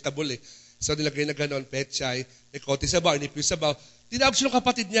nga vegetable eh. So nilagay na ganon, pechay, may konti sabaw, inipin sabaw. Tinapos yung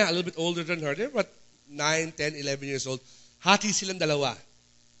kapatid niya, a little bit older than her. They're about 9, 10, 11 years old. Hati silang dalawa.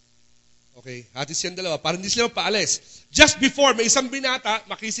 Okay, hati silang dalawa. Para hindi sila mapaalis. Just before, may isang binata,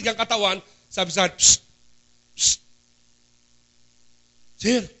 makisig ang katawan, sabi sa psst, psst.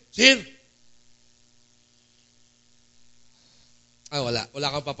 Sir. Wala.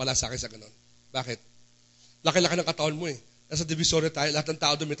 Wala kang papala sa akin sa ganun. Bakit? Laki-laki ng katawan mo eh. Nasa Divisoria tayo, lahat ng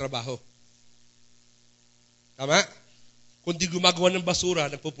tao doon may trabaho. Tama? Kung di gumagawa ng basura,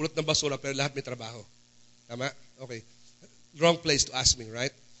 nagpupulot ng basura, pero lahat may trabaho. Tama? Okay. Wrong place to ask me,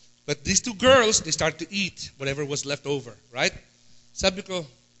 right? But these two girls, they start to eat whatever was left over, right? Sabi ko,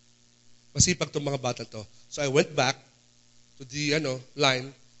 masipag itong mga bata to. So I went back to the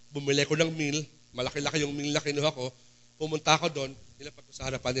line, bumili ko ng meal, malaki-laki yung meal na kinuha ko, pumunta ako doon, nilapat ko sa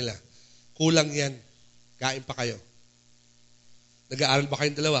harapan nila. Kulang yan. Kain pa kayo. Nag-aaral ba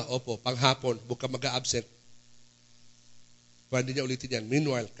kayong dalawa? Opo, panghapon, huwag ka mag-a-absent. Pwede niya ulitin yan.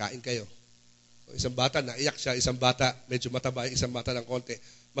 Meanwhile, kain kayo. So, isang bata, naiyak siya. Isang bata, medyo mataba. Isang bata ng konti.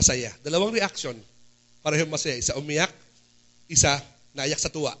 Masaya. Dalawang reaction. Pareho masaya. Isa umiyak. Isa, naiyak sa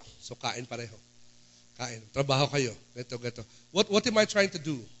tuwa. So, kain pareho. Kain. Trabaho kayo. Ganito. What am I trying to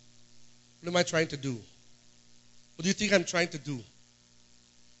do? What am I trying to do? What do you think I'm trying to do?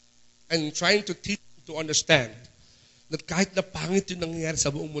 I'm trying to teach you to understand that kahit na pangit yung nangyayari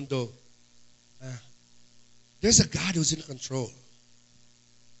sa buong mundo, there's a God who's in control.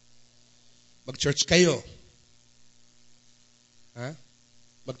 Mag-church kayo.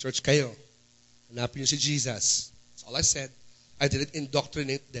 Mag-church kayo. Hanapin niyo si Jesus. That's all I said. I didn't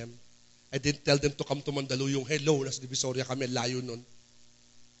indoctrinate them. I didn't tell them to come to Mandaluyong. Hello, nasa Divisoria kami, layo nun.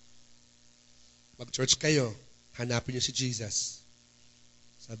 Mag-church kayo. Hanapin niyo si Jesus.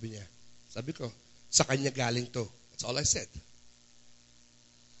 Sabi niya. Sabi ko, sa kanya galing to. That's all I said.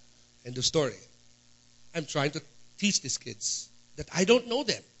 End of story. I'm trying to teach these kids that I don't know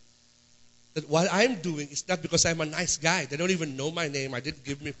them. That what I'm doing is not because I'm a nice guy. They don't even know my name. I didn't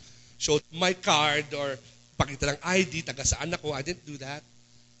show my card or pakita ng ID, taga saan ako. I didn't do that.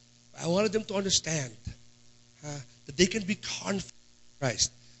 I wanted them to understand that they can be confident in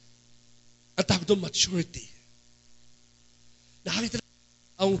Christ. Ang tawag doon, maturity. Nakakita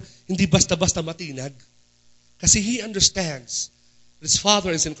ang hindi basta-basta matinag kasi he understands that his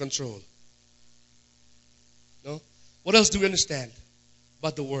Father is in control. No? What else do we understand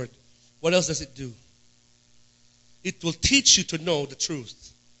about the Word? What else does it do? It will teach you to know the truth.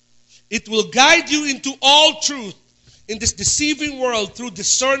 It will guide you into all truth in this deceiving world through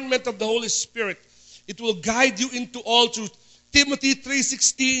discernment of the Holy Spirit. It will guide you into all truth. Timothy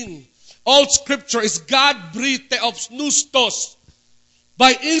 3:16. All Scripture is God-breathed, theopneustos,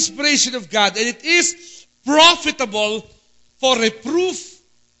 by inspiration of God, and it is profitable for reproof,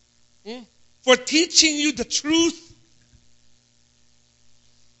 for teaching you the truth.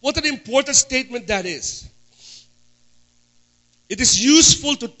 What an important statement that is. It is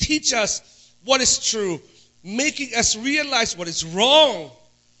useful to teach us what is true, making us realize what is wrong.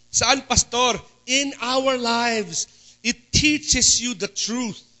 Saan, Pastor? In our lives. It teaches you the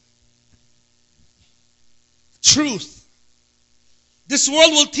truth. Truth. This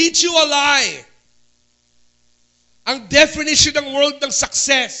world will teach you a lie. Ang definition ng world ng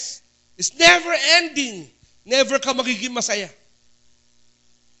success is never ending. Never ka magiging masaya.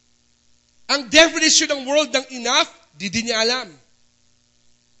 Ang definition ng world ng enough, di niya alam.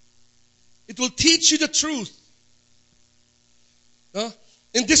 It will teach you the truth. No?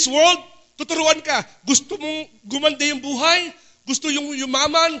 In this world, tuturuan ka. Gusto mong gumanda yung buhay? Gusto yung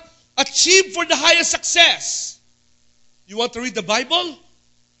yumaman? Achieve for the highest success. You want to read the Bible?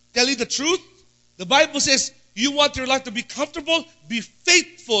 Tell you the truth? The Bible says, you want your life to be comfortable? Be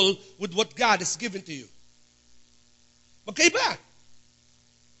faithful with what God has given to you. Magkaiba.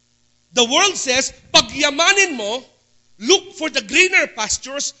 The world says, pagyamanin mo, look for the greener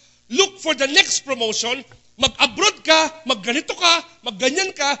pastures, look for the next promotion, mag-abroad ka, magganito ka,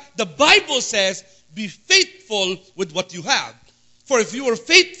 magganyan ka. The Bible says, be faithful with what you have. For if you are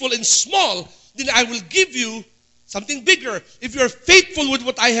faithful in small, then I will give you something bigger. If you are faithful with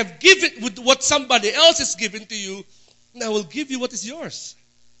what I have given, with what somebody else has given to you, then I will give you what is yours.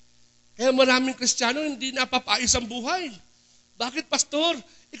 Kaya maraming Kristiyano hindi napapayos ang buhay. Bakit, Pastor?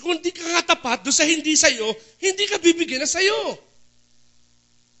 Kung hindi ka nga tapat doon sa hindi sa'yo, hindi ka bibigyan na sa'yo.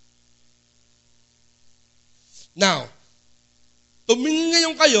 Now, tumingin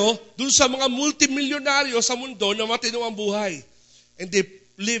ngayon kayo doon sa mga multimilyonaryo sa mundo na matino ang buhay. And they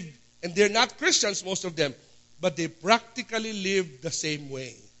live, and they're not Christians, most of them, but they practically live the same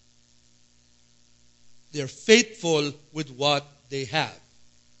way. They're faithful with what they have.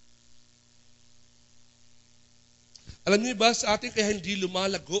 Alam niyo ba sa atin kaya hindi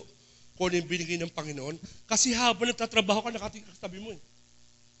lumalago kung ano yung binigay ng Panginoon? Kasi habang nagtatrabaho ka, nakatingin ka sa tabi mo.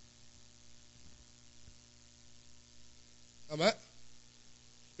 Tama?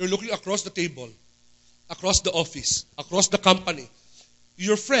 You're looking across the table, across the office, across the company.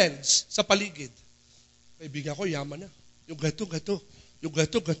 Your friends sa paligid. Kaibigan ko, yaman na. Yung gato. Yung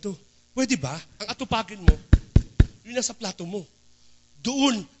gato. Pwede ba? Ang atupagin mo, yun nasa plato mo.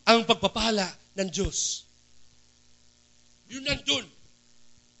 Doon ang pagpapala ng Diyos. Yun nandun.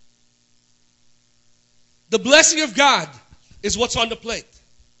 The blessing of God is what's on the plate.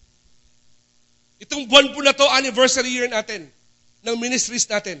 Itong buwan po na to, anniversary year natin, ng ministries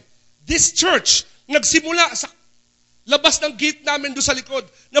natin. This church, nagsimula sa labas ng gate namin doon sa likod,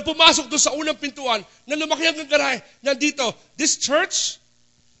 na pumasok doon sa unang pintuan, na lumaki hanggang garahe, nandito, this church,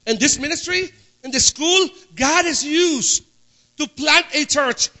 and this ministry, and this school, God has used to plant a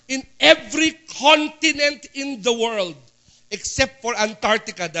church in every continent in the world. Except for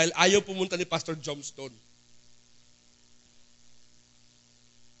Antarctica dahil ayaw pumunta ni Pastor Johnstone.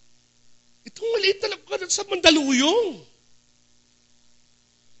 Itong maliit talaga sa Mandaluyong.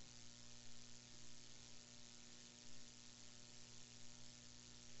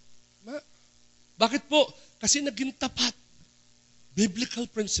 Bakit po? Kasi naging tapat. Biblical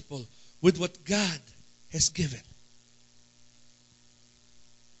principle with what God has given.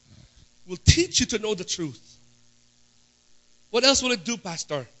 Will teach you to know the truth. What else will it do,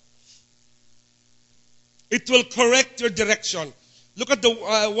 Pastor? It will correct your direction. Look at the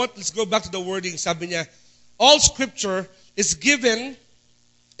let's go back to the wording. Sabi niya, all scripture is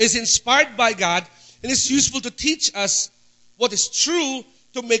inspired by God, and is useful to teach us what is true,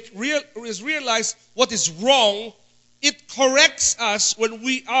 to realize what is wrong. It corrects us when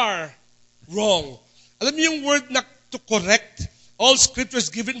we are wrong. Alam niyo yung word na to correct? All scripture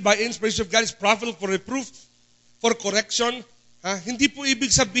is given by inspiration of God, is profitable for reproof, for correction. Hindi po ibig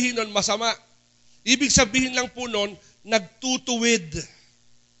sabihin nun masama. Ibig sabihin lang po nun, nagtutuwid.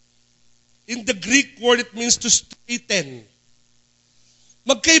 In the Greek word, it means to straighten.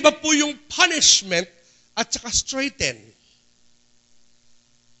 Magkaiba po yung punishment at saka straighten.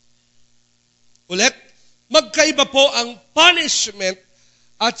 Ulit, magkaiba po ang punishment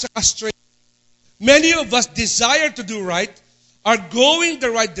at saka straighten. Many of us desire to do right, are going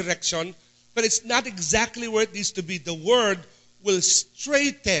the right direction, but it's not exactly where it needs to be. The word will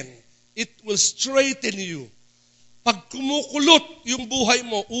straighten. It will straighten you. Pag kumukulot yung buhay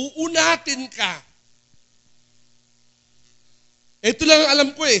mo, uunatin ka. Ito lang alam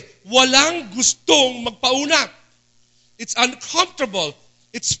ko walang gustong magpaunat. It's uncomfortable.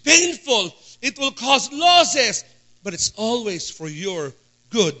 It's painful. It will cause losses. But it's always for your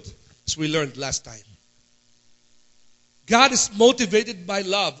good, as we learned last time. God is motivated by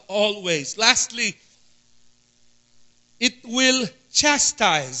love, always. Lastly, it will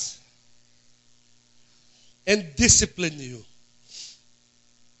chastise and discipline you.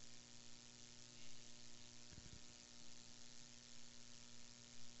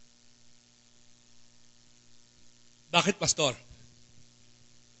 Bakit, Pastor?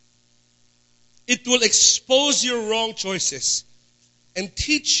 It will expose your wrong choices and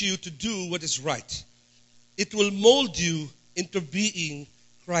teach you to do what is right. It will mold you into being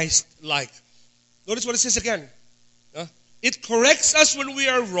Christ-like. Notice what it says again. It corrects us when we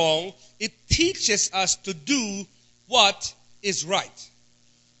are wrong. It teaches us to do what is right.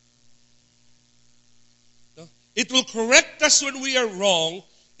 It will correct us when we are wrong.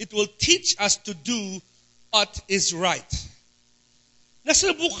 It will teach us to do what is right.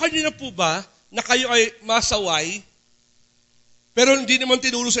 Nasubukan niyo na po ba na kayo ay masaway, pero hindi naman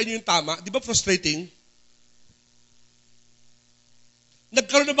tinuro sa inyo yung tama? Di ba frustrating?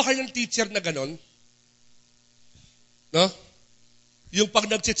 Nagkaroon na ba kayo ng teacher na ganon? No? Yung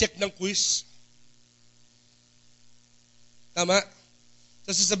pag nag-check ng quiz. Tama?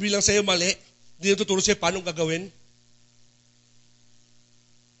 Tapos sasabihin lang sa'yo, mali. Hindi na tuturo sa'yo paano gagawin.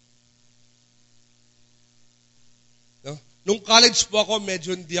 No? Nung college po ako,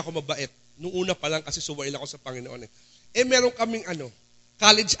 medyo hindi ako mabait. Nung una pa lang kasi suwail ako sa Panginoon. Meron kaming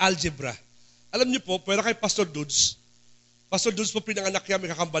college algebra. Alam niyo po, pero kay Pastor Dudes po pinanganak niya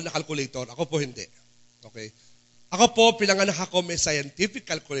may kakambal na calculator. Ako po hindi. Okay? Ako po, pinanganak ako may scientific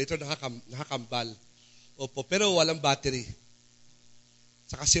calculator na nakakambal. Opo, pero walang battery.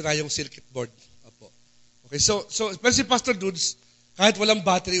 Saka sira yung circuit board. Opo. Okay, so pero si Pastor Dudes, kahit walang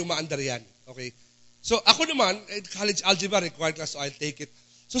battery, umaandar yan. Okay? So ako naman, college algebra required class, so I'll take it.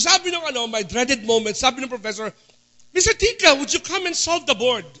 So sabi ng my dreaded moment, sabi ng professor, Mr. Tika, would you come and solve the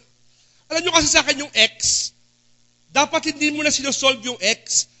board? Alam nyo kasi sa akin yung X, dapat hindi mo na sinosolve yung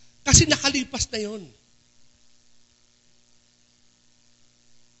X kasi nakalipas na yon.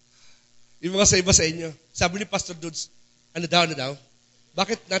 Yung mga sa iba sa inyo, sabi ni Pastor Dudes, ano daw?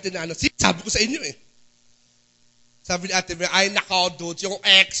 Bakit natin na sabi ko sa inyo eh. Sabi ni Ate Mary, ay nakaw Dudes, yung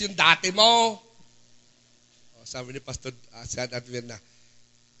X, yung dati mo. Sabi ni Pastor Ate Mary na,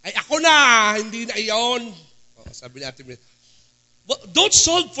 ay ako na, hindi na iyon. Sabi ni Ate Mary, don't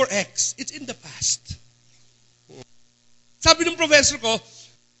solve for X. It's in the past. Sabi ng professor ko,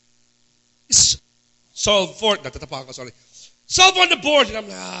 solve for, natatapakan ko, sorry. Solve on the board. And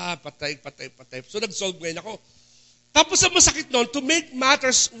I'm patay. So nag-solve ngayon ako. Tapos ang masakit noon, to make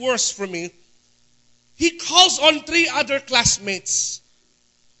matters worse for me, he calls on 3 other classmates.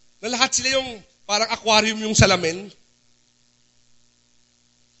 Na lahat sila yung parang aquarium yung salamin.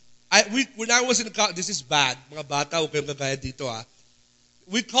 When I was in college, this is bad. Mga bata, huwag kayong gagaya dito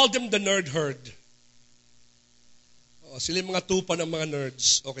We called them the nerd herd. Sila yung mga tupa ng mga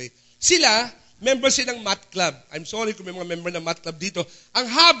nerds. Okay. Sila, members sila ng math club. I'm sorry kung may mga member ng math club dito. Ang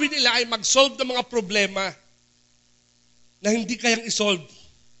hobby nila ay mag-solve ng mga problema na hindi kayang isolve.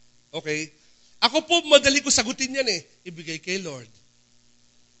 Okay? Ako po, madali ko sagutin yan Ibigay kay Lord.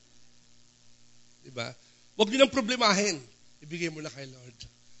 Diba? Huwag niyo nang problemahin. Ibigay mo na kay Lord.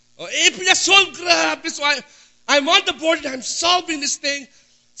 Pinasolve, grabe. So I'm on the board and I'm solving this thing.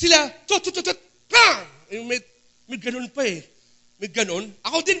 Sila, bang! May ganun pa May ganun.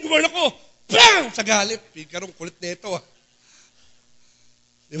 Ako din, gumana ko. Bang! Sa galit. Pikarong kulit nito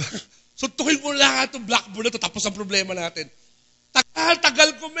Diba? Suntukin mo lang itong blackboard na ito tapos ang problema natin.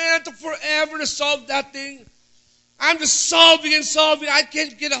 Tagal ko, man. It took forever to solve that thing. I'm just solving and solving. I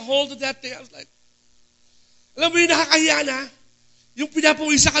can't get a hold of that thing. I was like, alam mo yung nakakahiya na? Yung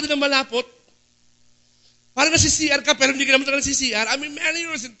pinapawisa ka na ng malapot. Parang nasi-CR ka pero hindi ka naman talaga nasi-CR. I mean, man,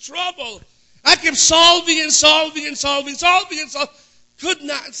 you're in trouble. I kept solving and solving and solving. Could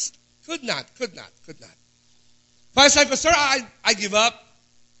not. Finally, sabi ko, sir, I give up.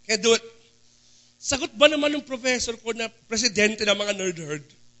 Can't do it. Sagot ba naman ng professor ko na presidente ng mga nerd herd?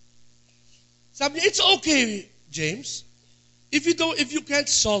 Sabi niya, it's okay, James. If you can't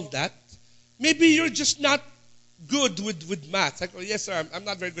solve that, maybe you're just not good with math. I go, yes, sir, I'm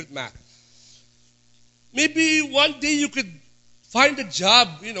not very good at math. Maybe one day you could find a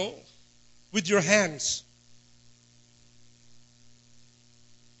job, with your hands.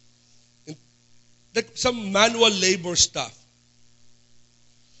 Like some manual labor stuff.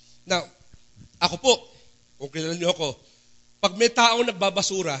 Now, ako po, kung kilala niyo ako, pag may taong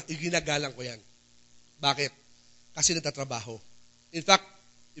nagbabasura, iginagalang ko yan. Bakit? Kasi nagtatrabaho. In fact,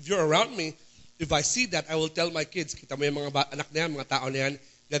 if you're around me, if I see that, I will tell my kids, kita mo yung mga anak na yan, mga tao na yan,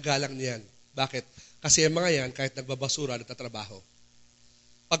 gagalang niyan. Bakit? Kasi yung mga yan, kahit nagbabasura, nagtatrabaho.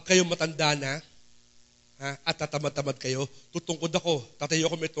 Pag kayo matanda na, at tatamad-tamad kayo, tutungkod ako. Tatayo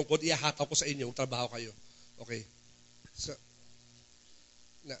ako may tungkod, iahataw ko sa inyo, trabaho kayo. Okay? So,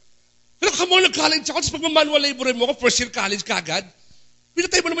 pero come on, nag-college ako, tapos pag manual laborin mo ako, first year college kagad,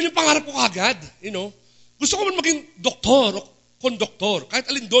 pinatay mo naman yung pangarap ko kagad. Gusto ko man maging doktor o konduktor, kahit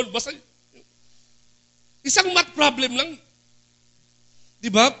alin doon, basta isang math problem lang. Di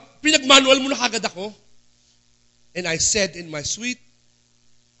ba? Pinag-manual mo na kagad ako. And I said in my sweet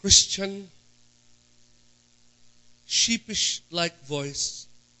Christian, sheepish-like voice,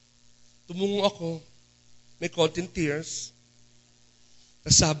 tumungo ako, may konting tears,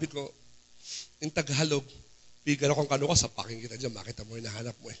 tapos sabi ko, in Tagalog, pigar akong kano ko, sapakin kita dyan, makita mo,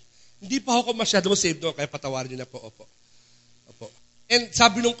 hinahanap mo Hindi pa ako masyadong saved doon, kaya patawarin niyo na po, opo. And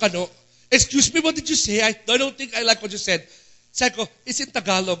sabi nung kano, excuse me, what did you say? I don't think I like what you said. Sabi ko, it's in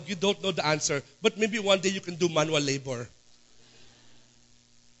Tagalog, you don't know the answer, but maybe one day you can do manual labor.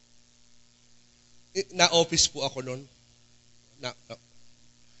 Na-office po ako noon.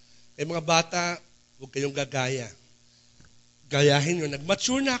 Kaya mga bata, huwag kayong gagaya. Gayahin nyo.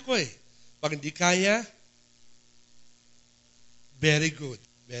 Nag-mature na ako Pag hindi kaya, Very good.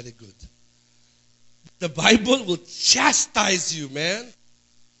 Very good. The Bible will chastise you, man.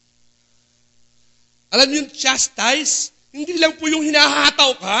 Alam niyo yung chastise? Hindi lang po yung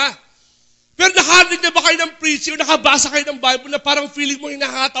hinahataw ka. Pero nakarinig na ba kayo ng preaching o nakabasa kayo ng Bible na parang feeling mo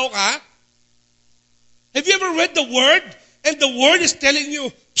hinahataw ka? Have you ever read the Word and the Word is telling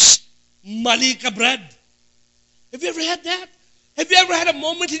you, psst, mali ka, Brad? Have you ever had that? Have you ever had a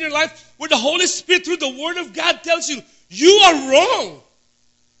moment in your life where the Holy Spirit through the Word of God tells you, you are wrong.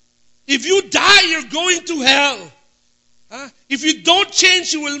 If you die, you're going to hell. If you don't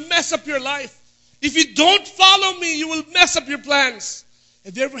change, you will mess up your life. If you don't follow me, you will mess up your plans.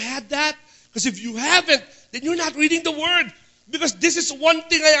 Have you ever had that? Because if you haven't, then you're not reading the Word. Because this is one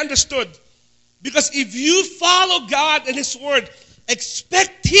thing I understood. Because if you follow God and His Word,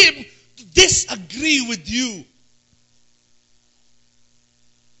 expect Him to disagree with you.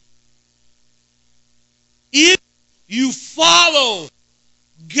 If you follow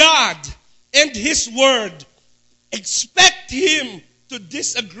God and His Word, expect Him to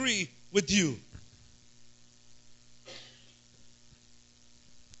disagree with you.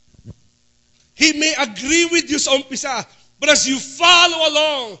 He may agree with you sa umpisa, but as you follow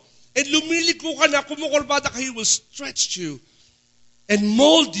along, and lumiliko ka na, kumukurbada ka, He will stretch you, and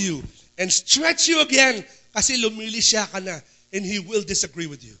mold you, and stretch you again, kasi lumilisya ka na, and He will disagree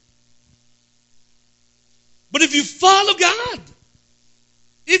with you. But if you follow God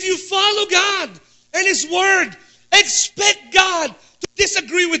and His Word, expect God to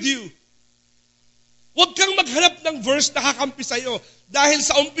disagree with you. Huwag kang maghanap ng verse na kakampi sa'yo, dahil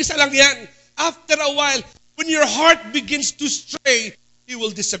sa umpisa lang yan. After a while, when your heart begins to stray, He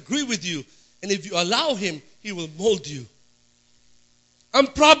will disagree with you. And if you allow Him, He will mold you.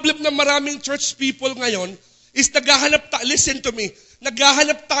 Ang problem ng maraming church people ngayon is listen to me,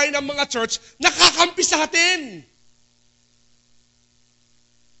 naghahanap tayo ng mga church na kakampi sa atin.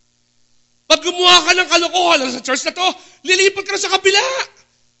 Pag gumawa ka ng kalokohan sa church na to, lilipat ka na sa kabila.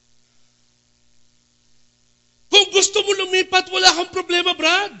 Kung gusto mo lumipat, wala kang problema,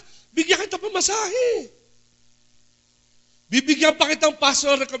 Brad. Bigyan kita pamasahe. Bibigyan pa kitang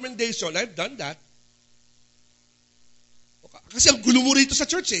pastoral recommendation. I've done that. Kasi ang gulo mo rito sa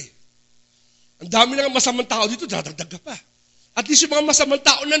church eh. Ang dami na masamang tao dito, dadagdag ka pa. At least yung mga masamang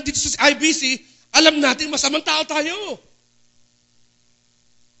tao nandito sa IBC, alam natin masamang tao tayo.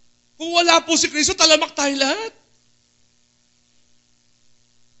 Kung wala po si Kristo, talamak tayo lahat.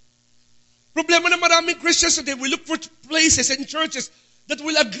 Problema na maraming Christians today, we look for places and churches that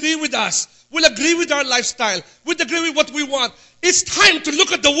will agree with us, will agree with our lifestyle, will agree with what we want. It's time to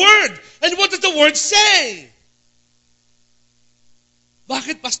look at the Word. And what does the Word say?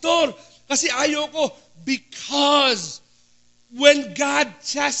 Bakit, Pastor? Kasi ayoko. Because when God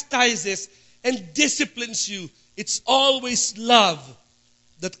chastises and disciplines you, it's always love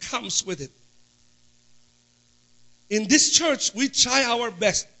that comes with it. In this church, we try our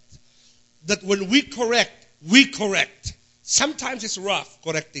best that when we correct, we correct. Sometimes it's rough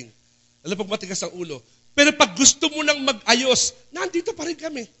correcting. Alam, pag matigas ang ulo. Pero pag gusto mo nang mag-ayos, nandito pa rin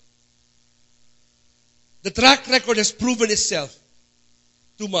kami. The track record has proven itself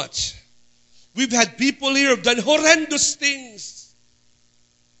too much. We've had people here who've done horrendous things.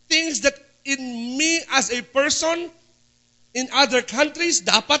 Things that in me as a person, in other countries,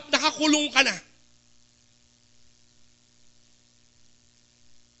 dapat nakakulong ka na.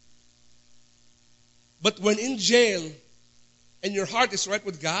 But when in jail, and your heart is right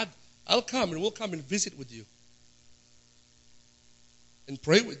with God, I'll come and we'll come and visit with you. And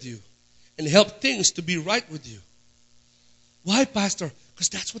pray with you. And help things to be right with you. Why, Pastor? Because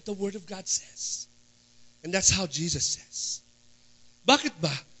that's what the Word of God says. And that's how Jesus says. Bakit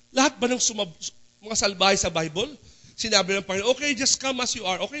ba? Lahat ba ng mga salbahe sa Bible, sinabi ng Panginoon, okay, just come as you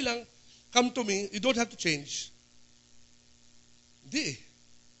are. Okay lang. Come to me. You don't have to change. Hindi.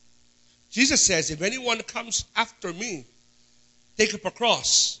 Jesus says, if anyone comes after me, take up a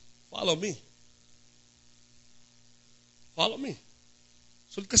cross. Follow me. Follow me.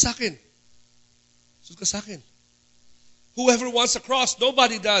 Sunod ka sa akin. Sunod ka sa akin. Whoever wants a cross,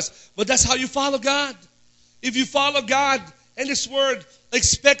 nobody does. But that's how you follow God. If you follow God and His Word,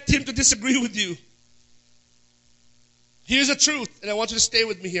 expect Him to disagree with you. Here's the truth, and I want you to stay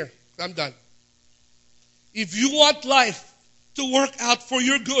with me here. I'm done. If you want life to work out for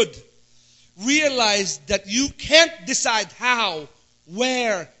your good, realize that you can't decide how,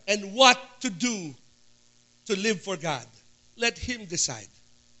 where, and what to do to live for God. Let Him decide.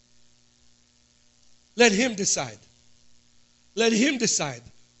 Let Him decide. Let Him decide.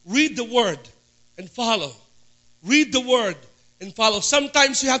 Read the Word and follow. Read the Word and follow.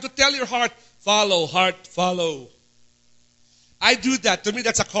 Sometimes you have to tell your heart, follow, heart, follow. I do that. To me,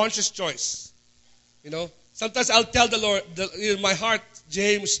 that's a conscious choice. Sometimes I'll tell the Lord, in my heart,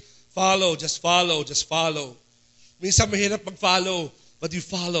 James, follow, just follow, just follow. Minsan mahirap mag-follow, but you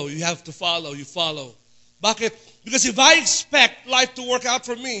follow, you have to follow, you follow. Bakit? Because if I expect life to work out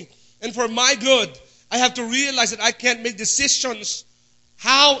for me and for my good, I have to realize that I can't make decisions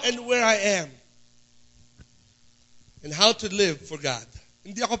how and where I am and how to live for God.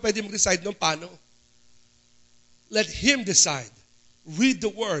 Hindi ako pwede mag-decide ng paano. Let Him decide. Read the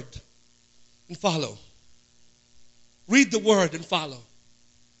Word and follow. Read the Word and follow.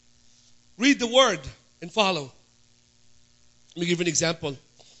 Read the Word and follow. Let me give you an example.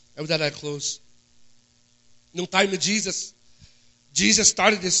 And with that I close. Nung time of Jesus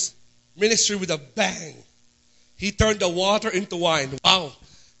started His ministry with a bang. He turned the water into wine. Wow,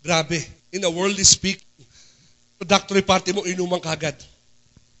 grabe. In a worldly speak, productory party mo, inuman kagad.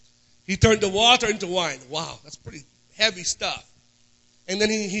 He turned the water into wine. Wow, that's pretty heavy stuff. And then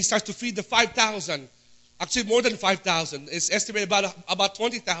he starts to feed the 5,000. Actually, more than 5,000. It's estimated about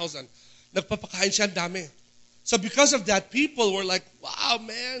 20,000. Nagpapakain siya, ang dami. So because of that, people were like, wow,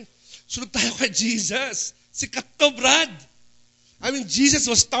 man, sunod tayo kay Jesus. Sikat to, Brad. I mean, Jesus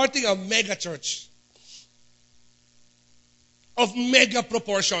was starting a mega church of mega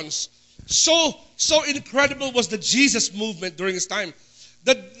proportions. So incredible was the Jesus movement during his time.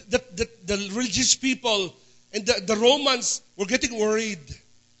 The religious people and the Romans were getting worried.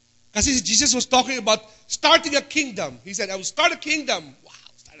 Because Jesus was talking about starting a kingdom. He said, I will start a kingdom. Wow,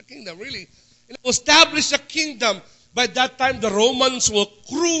 start a kingdom, really. And I will establish a kingdom. By that time, the Romans were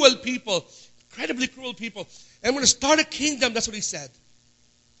cruel people. Incredibly cruel people. And I'm going to start a kingdom. That's what he said.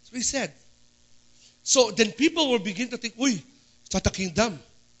 That's what he said. So then people will begin to think, uy, start a kingdom.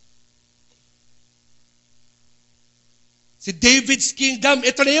 Si David's kingdom,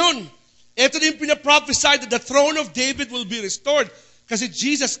 ito na yun. Ito na yung pinaprophesy that the throne of David will be restored. Kasi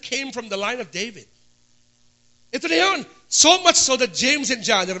Jesus came from the line of David. Ito na yun. So much so that James and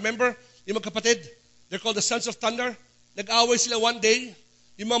John, remember, yung magkapatid, they're called the sons of thunder. Nag-aaway sila one day.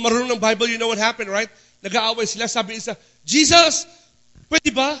 Yung mga marunong ng Bible, you know what happened, right? Nag-aaway sila, sabi isa, Jesus, pwede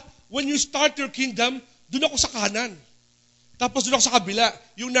ba, when you start your kingdom, doon ako sa kanan. Tapos doon ako sa kabila.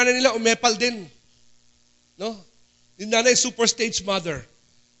 Yung nanay nila, umepal din. No? Yung nanay, super stage mother.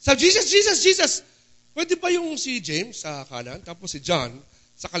 Sabi, Jesus, pwede ba yung si James sa kanan, tapos si John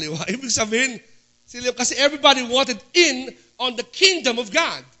sa kaliwa? Ibig sabihin, kasi everybody wanted in on the kingdom of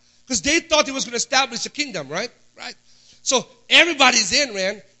God. Because they thought he was going to establish a kingdom, right? Right. So everybody's in,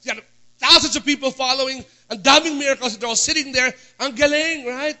 man. You got thousands of people following, ang daming miracles, they're all sitting there. Ang galing,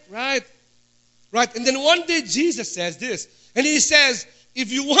 right? And then one day Jesus says this, and he says,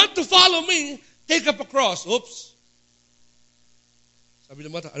 if you want to follow me, take up a cross. Oops. Sabi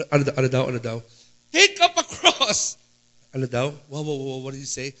naman, ano daw? Take up a cross. Ano daw? Wow, what did he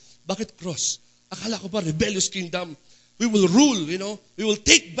say? Bakit cross? Akala ko ba, rebellious kingdom. We will rule, We will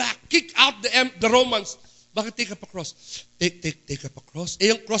take back, kick out the Romans. Bakit take up a cross? Take up a cross.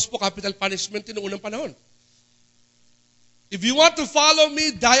 Yung cross po, capital punishment noong unang panahon. If you want to follow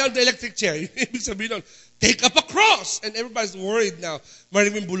me, die on the electric chair. Ibig sabihin nun, take up a cross. And everybody's worried now.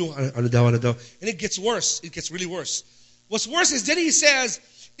 Maraming bulong, ano daw. And it gets worse. It gets really worse. What's worse is then he says,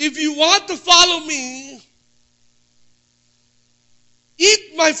 if you want to follow me,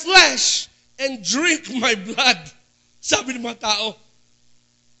 eat my flesh and drink my blood. Sabi ng mga tao,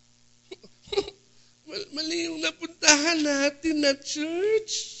 mali yung napuntahan natin na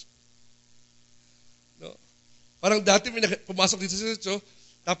church. No? Parang dati may pumasok dito sa church,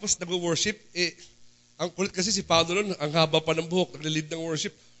 tapos nag-worship, ang kulit kasi si Paulo nun, ang haba pa ng buhok, naglilid ng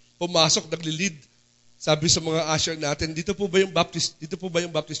worship, pumasok, naglilid. Sabi sa mga usher natin, dito po ba yung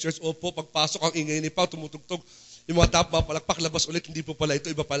Baptist Church? Opo, pagpasok ang ingay ni Pao, tumutugtog. Yung mga tap, mapalakpak, labas ulit, hindi po pala ito,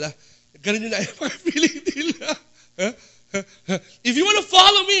 iba pala. Ganun yun na yung mga feeling nila. If you want to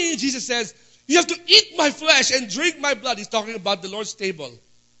follow me, Jesus says, you have to eat my flesh and drink my blood. He's talking about the Lord's table.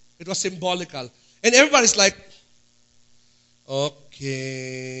 It was symbolical. And everybody's like,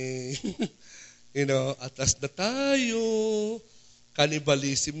 okay. Atas na tayo.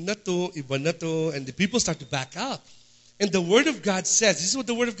 Cannibalism na to, iba na to. And the people start to back up. And the Word of God says, this is what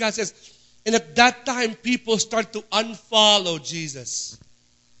the Word of God says, and at that time, people start to unfollow Jesus.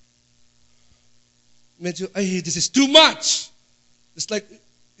 Medyo, this is too much. It's like,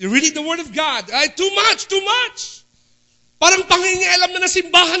 you're reading the Word of God. Too much. Parang pangingialam na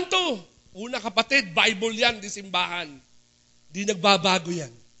simbahan to. Una kapatid, Bible yan, di simbahan. Di nagbabago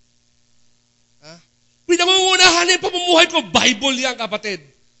yan. Pinangungunahan yung pamumuhay ko, Bible yan, kapatid.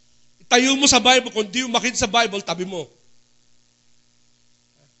 Itayo mo sa Bible, kung di mo makita sa Bible, tabi mo.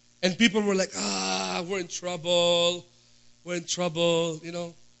 And people were like, we're in trouble. we're in trouble, you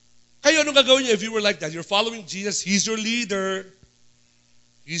know. Kayo, anong gagawin niyo if you were like that? You're following Jesus. He's your leader.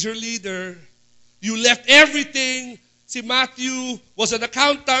 He's your leader. You left everything. Si Matthew was an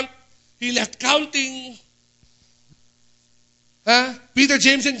accountant. He left counting. Peter,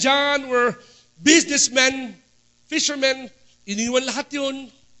 James, and John were businessmen, fishermen. Iniwan lahat yun.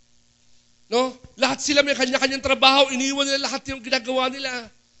 No? Lahat sila may kanya-kanyang trabaho. Iniwan nila lahat yung ginagawa nila.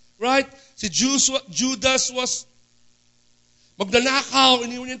 Right? Si Judas was magnanakaw.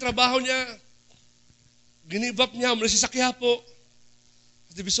 Iniwan niya yung trabaho niya. Give up niya. Mula siya sa Quiapo.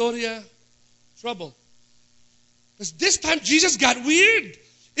 Sa Divisoria. Trouble. Because this time, Jesus got weird.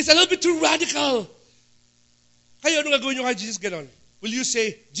 It's a little bit too radical. Kayo, ano gagawin nyo kay Jesus ganon? Will you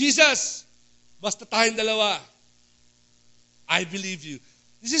say, Jesus, basta tayong dalawa. I believe you.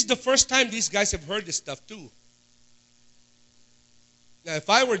 This is the first time these guys have heard this stuff too. Now, if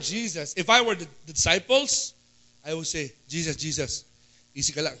I were Jesus, if I were the disciples, I would say, Jesus,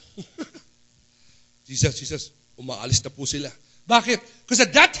 easy ka lang. Jesus, umaalis na po sila. Bakit? Because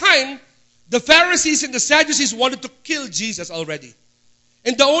at that time, the Pharisees and the Sadducees wanted to kill Jesus already.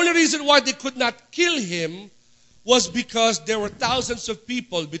 And the only reason why they could not kill him was because there were thousands of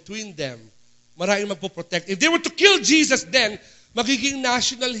people between them. Maraming magpo-protect. If they were to kill Jesus then, magiging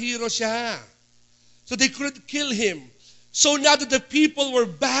national hero siya. So they couldn't kill him. So now that the people were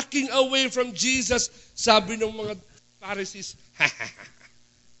backing away from Jesus, sabi ng mga Pharisees,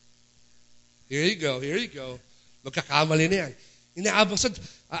 here you go. Magkakamali na yan. Inaabasad.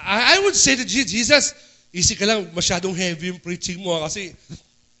 I would say to Jesus, easy ka lang, masyadong heavy yung preaching mo kasi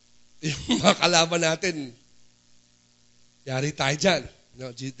yung mga kalaban natin, yari tayo dyan. You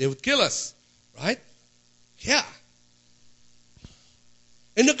know, they would kill us. Right? Yeah.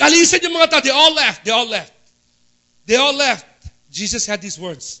 And nagkalisan yung mga tao, they all left. Jesus had these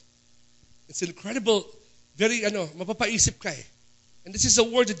words. It's incredible, very, mapapaisip ka eh. And this is a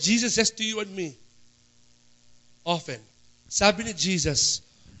word that Jesus says to you and me often. Sabi ni Jesus,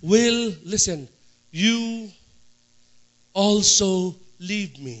 listen, you also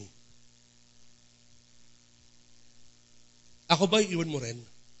leave me. Ako ba iwan mo rin?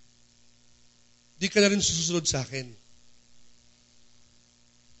 Di ka na rin susunod sa akin.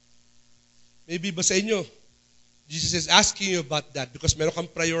 Maybe ba sa inyo, Jesus is asking you about that because meron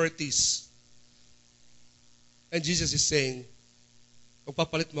kang priorities. And Jesus is saying,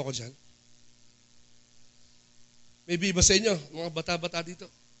 magpapalit mo ako dyan. Maybe iba sa inyo, mga bata-bata dito,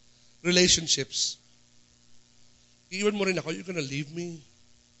 relationships. Iiwan mo rin ako, you're gonna leave me.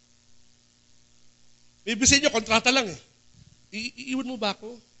 Maybe sa inyo, kontrata lang eh. Iiwan mo ba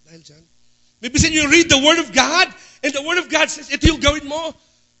ako dahil dyan? Maybe sa inyo, you read the Word of God, and the Word of God says, ito yung gawin mo.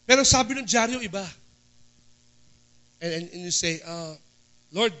 Pero sabi ng dyaryo, iba. And you say,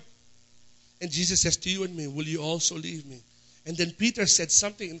 Lord, and Jesus says to you and me, will you also leave me? And then Peter said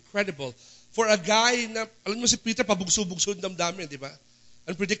something incredible. For a guy na, alam mo si Peter, pabugso-bugso ng damdamin, di ba?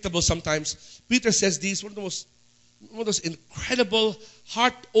 Unpredictable sometimes. Peter says these, one of those incredible,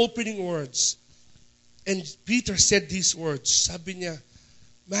 heart-opening words. And Peter said these words. Sabi niya,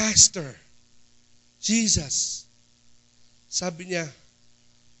 Master, Jesus, sabi niya,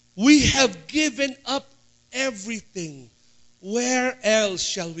 we have given up everything. Where else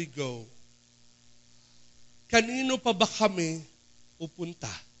shall we go? Kanino pa ba kami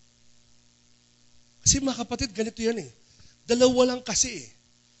pupunta? Kasi mga kapatid, ganito yan eh. Dalawa lang kasi eh.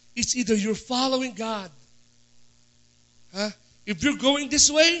 It's either you're following God. If you're going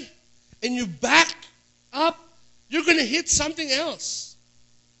this way and you back up, you're going to hit something else.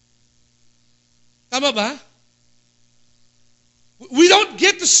 Tama ba? We don't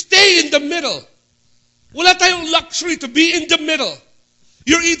get to stay in the middle. Wala tayong luxury to be in the middle.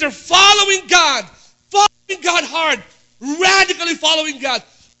 You're either following God hard, radically following God.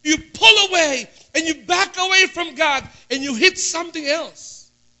 You pull away and you back away from God and you hit something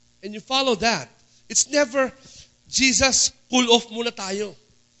else. And you follow that. It's never, Jesus, pull off muna tayo.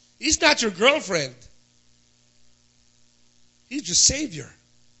 He's not your girlfriend. He's your Savior.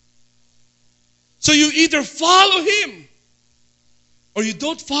 So you either follow Him or you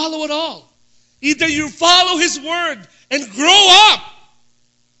don't follow at all. Either you follow His word and grow up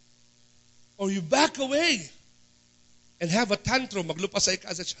or you back away and have a tantrum, maglupasay ka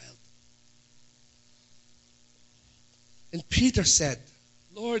as a child. And Peter said,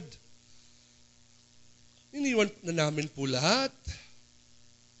 Lord, iniwan na namin po lahat.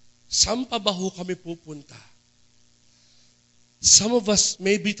 Saan pa ba ho kami pupunta? Some of us,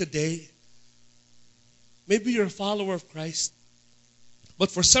 maybe today, maybe you're a follower of Christ,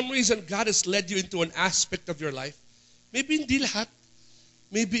 but for some reason, God has led you into an aspect of your life. Maybe hindi lahat.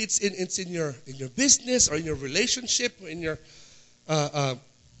 Maybe it's in your business or in your relationship, or in your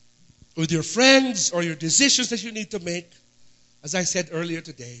with your friends, or your decisions that you need to make, as I said earlier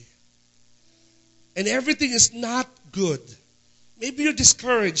today. And everything is not good. Maybe you're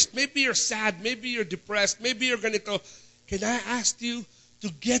discouraged. Maybe you're sad. Maybe you're depressed. Maybe you're ganito. Can I ask you to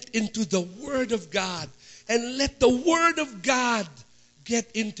get into the Word of God and let the Word of God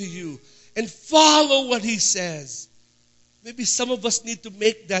get into you and follow what He says? Maybe some of us need to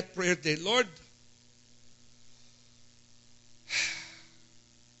make that prayer today. Lord,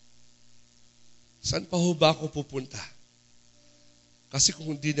 saan pa ho ba ako pupunta? Kasi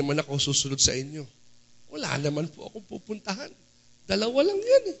kung hindi naman ako susunod sa inyo, wala naman po akong pupuntahan. Dalawa lang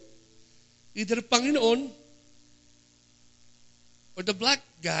yan eh. Either Panginoon or the black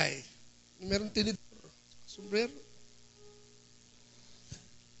guy. Meron tinidor, sombrero.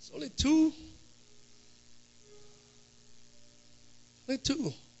 It's only two. Only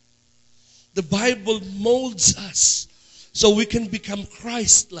two. The Bible molds us so we can become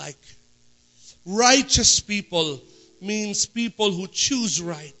Christ-like. Righteous people means people who choose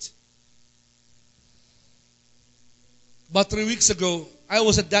right. About 3 weeks ago, I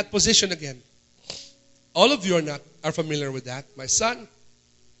was at that position again. All of you are familiar with that. My son,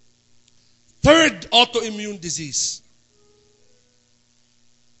 third autoimmune disease.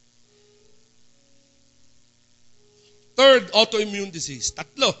 Third autoimmune disease.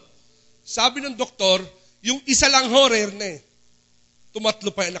 Tatlo. Sabi ng doktor, yung isa lang ho, rare na eh.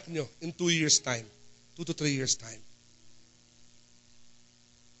 Tumatlo pa anak nyo in 2 years' time. 2 to 3 years' time.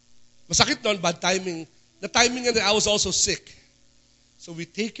 Masakit noon, bad timing. The timing and I was also sick. So we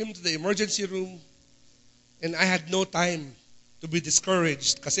take him to the emergency room, and I had no time to be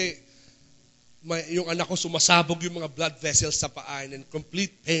discouraged kasi yung anak ko sumasabog yung mga blood vessels sa paa and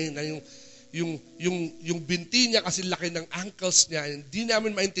complete pain na yung binti niya kasi laki ng ankles niya, and hindi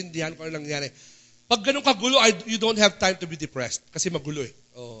namin maintindihan kung ano nangyari. Pag ganun kagulo, you don't have time to be depressed kasi magulo eh.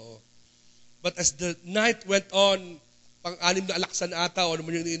 Oh. But as the night went on, pang-anim na alaksan ata o ano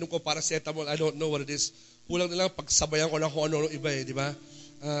man yung iniinom ko, paracetamol, I don't know what it is. Kulang na lang pagsabayan ko na kung ano iba eh, di ba?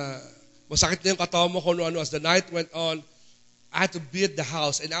 Masakit na yung katawan mo kung ano. As the night went on, I had to be at the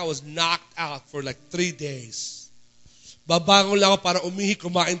house and I was knocked out for like 3 days. Babangon lang ako para umihi,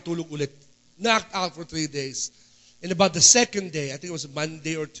 kumain, tulog ulit. Knocked out for 3 days. And about the second day, I think it was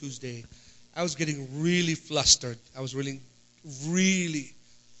Monday or Tuesday, I was getting really flustered. I was really, really,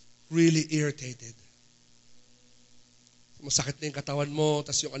 really irritated. Masakit na yung katawan mo,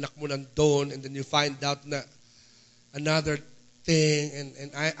 tas yung anak mo nandun, and then you find out na another thing,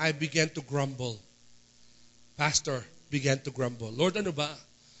 and I began to grumble. Pastor began to grumble. Lord, ano ba?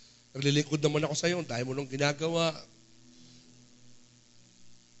 Naglilingkod naman ako sa iyo, dahil mo nung ginagawa.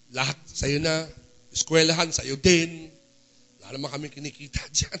 Lahat sa'yo na, eskwelahan sa'yo din. Wala naman kami kinikita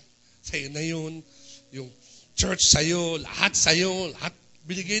dyan. Sa'yo na yun. Yung church sa'yo, lahat sa'yo, lahat.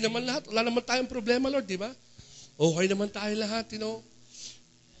 Binigay naman lahat. Wala naman tayong problema, Lord, di ba? Okay naman tayo lahat, you know.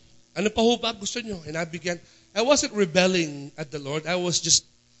 Ano pa ho ba gusto nyo? And I wasn't rebelling at the Lord. I was just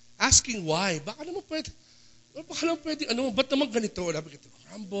asking why. Baka naman pwede, ba't naman ganito?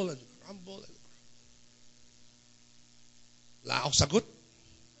 Grumble. Wala akong sagot.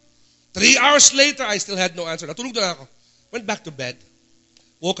 3 hours later, I still had no answer. Natulog na ako. Went back to bed.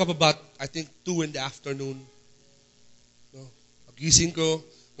 Woke up about, I think, 2 in the afternoon. No? Pagising ko,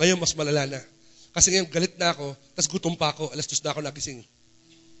 ngayon mas malala na. Kasi ngayon galit na ako, tas gutom pa ako, 2:00 na ako nagising.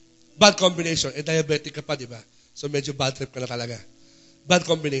 Bad combination. Diabetic ka pa, di ba? So medyo bad trip ka na talaga. Bad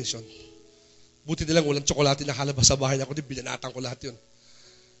combination. Buti nilang walang tsokolate na kalabas sa bahay ako, di binanatan ko lahat yun.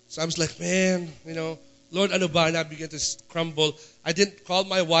 So I was like, man, you know, Lord, ano ba? And I began to crumble. I didn't call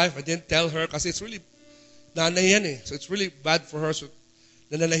my wife. I didn't tell her kasi it's really, nanay yan eh. So it's really bad for her. So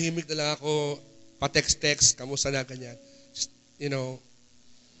nananahimik na lang ako, pa-text, kamusta na, ganyan. Just, you know,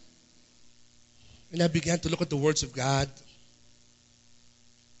 and I began to look at the words of God.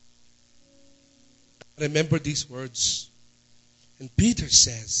 Remember these words. And Peter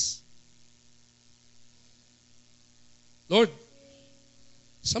says, Lord,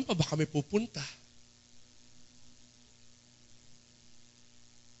 saan pa ba kami pupunta?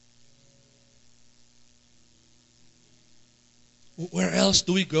 Where else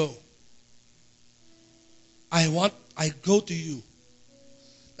do we go? I go to you.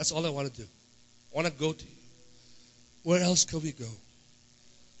 That's all I want to do. I want to go to you. Where else can we go?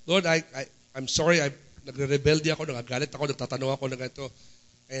 Lord, I'm sorry. Nagre-rebelde ako, nagagalit ako, nagtatanong ako na ganito.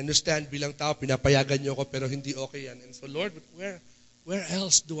 I understand bilang tao, pinapayagan niyo ako, pero hindi okay yan. And so, Lord, where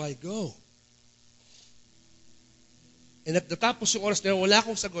else do I go? And at natapos yung oras na yun, wala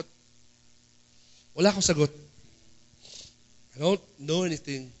akong sagot. I I don't know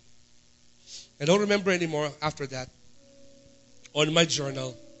anything. I don't remember anymore after that. On my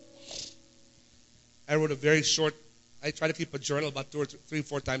journal, I wrote a very short, I try to keep a journal about 2 or 3,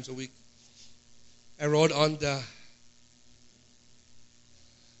 4 times a week. I wrote on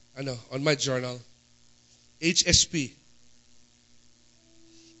my journal, HSP.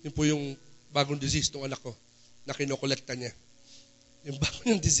 Yun po yung bagong disease ng anak ko na kinokolekta niya. Yung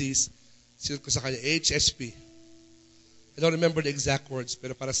bagong disease, sinulat ko sa kanya, HSP. I don't remember the exact words,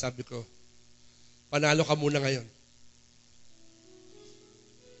 pero para sabi ko, panalo ka muna ngayon.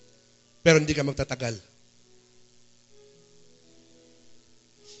 Pero hindi ka magtatagal.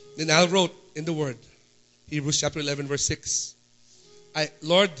 Then I wrote in the word, Hebrews chapter 11 verse 6,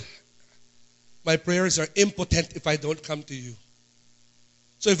 Lord, my prayers are impotent if I don't come to you.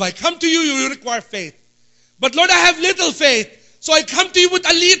 So if I come to you, you require faith. But Lord, I have little faith. So I come to you with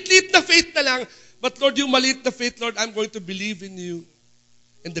a liit na faith na lang. But Lord, yung maliit na faith, Lord, I'm going to believe in you.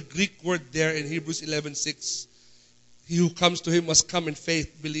 And the Greek word there in Hebrews 11:6, he who comes to him must come in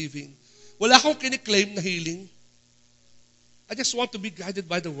faith, believing. Wala akong kiniklaim na healing. I just want to be guided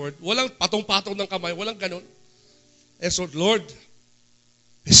by the word. Walang patong-patong ng kamay, walang ganon. And so, Lord,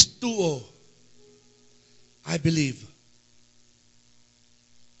 pistuo, I believe.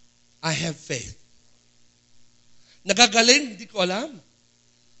 I have faith. Nagagaling, hindi ko alam.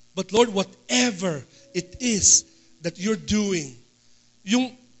 But Lord, whatever it is that you're doing,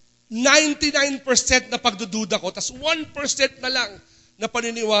 yung 99% na pagdududa ko, tas 1% na lang na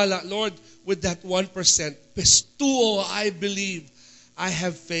paniniwala, Lord, with that 1%, pistuo, I believe, I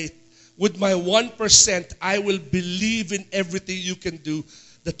have faith. With my 1%, I will believe in everything you can do,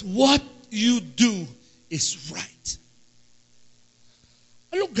 that what you do is right.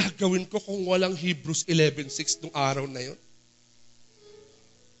 Anong gagawin ko kung walang Hebrews 11:6 nung araw na yun?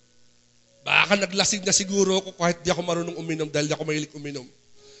 Baka naglasing na siguro ako kahit di ako marunong uminom dahil di ako mahilig uminom.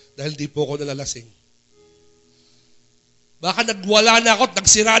 Dahil di po ako nalalasing. Baka nagwala na ako at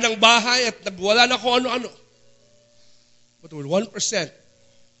nagsira ng bahay at nagwala na ako ano-ano. But with 1%,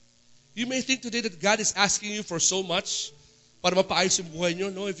 you may think today that God is asking you for so much para mapaayos yung buhay nyo.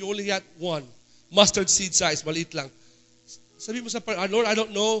 No, if you only had 1 mustard seed size, maliit lang. Sabi mo sa Lord, I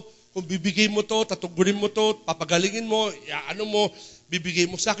don't know kung bibigay mo to, tatugurin mo to, papagalingin mo, ano mo, bibigay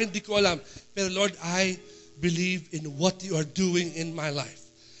mo sa akin, di ko alam. Pero Lord, I believe in what you are doing in my life.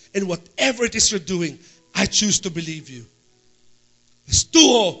 And whatever it is you're doing, I choose to believe you.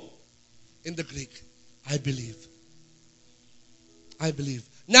 Pistuo in the Greek. I believe. I believe.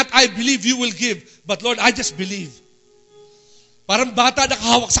 Not I believe you will give, but Lord, I just believe. Parang bata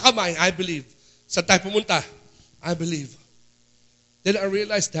nakahawak sa kamay, I believe. Saan tayo pumunta? I believe. Then I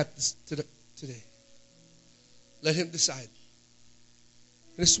realized that today. Let him decide.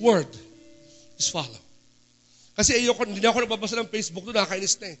 His word is follow. Kasi hindi ako nababasa ng Facebook doon,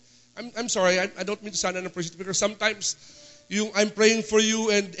 nakakainis na eh. I'm sorry, I don't mean to sound unappreciative because sometimes yung I'm praying for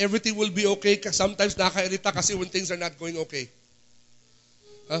you and everything will be okay, sometimes nakakairita kasi when things are not going okay.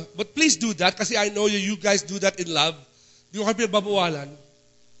 But please do that kasi I know you guys do that in love. Di ko kayo pinagbabawalan.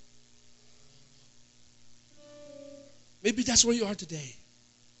 Maybe that's where you are today.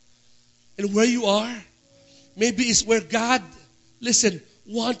 And where you are, maybe is where God, listen,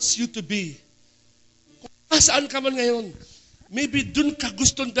 wants you to be. Kung saan ka man ngayon, maybe dun ka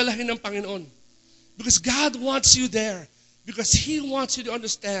gustong dalahin ng Panginoon. Because God wants you there. Because He wants you to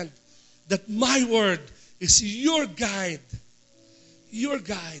understand that my word is your guide. Your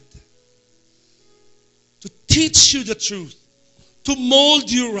guide. To teach you the truth. To mold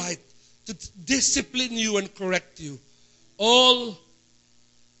you right. To discipline you and correct you. All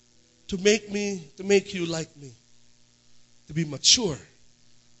to make you like me. To be mature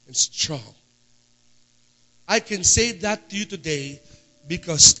and strong. I can say that to you today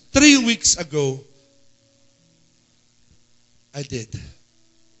because 3 weeks ago, I did.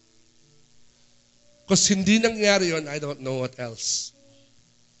 Because hindi nangyari yun, I don't know what else.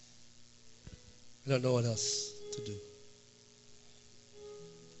 I don't know what else to do.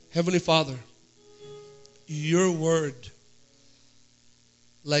 Heavenly Father, your word,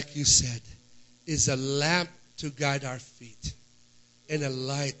 like you said, is a lamp to guide our feet and a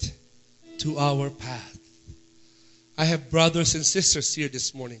light to our path. I have brothers and sisters here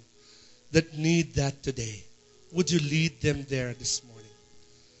this morning that need that today. Would you lead them there this morning?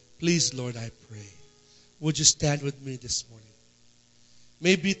 Please, Lord, I pray. Would you stand with me this morning?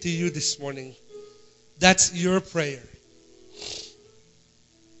 Maybe to you this morning, that's your prayer.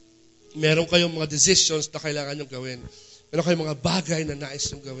 Meron kayong mga decisions na kailangan nyo gawin. Meron kayong mga bagay na nais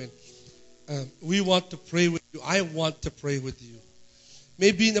nyo gawin. We want to pray with you. I want to pray with you.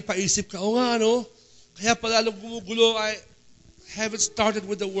 Maybe napaisip ka, o nga, ano, kaya pala nung gumugulo ay, Haven't started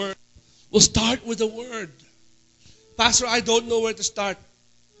with the Word. We'll start with the Word. Pastor, I don't know where to start.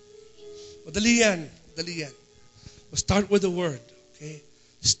 Madali yan. We'll start with the Word. Okay?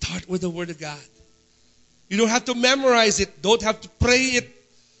 Start with the Word of God. You don't have to memorize it. Don't have to pray it.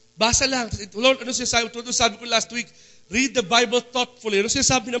 Basa lang. Lord, ano sabi ko last week? Read the Bible thoughtfully. Ano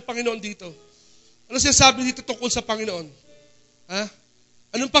sabi ng Panginoon dito? Ano sabi dito tungkol sa Panginoon? Ha?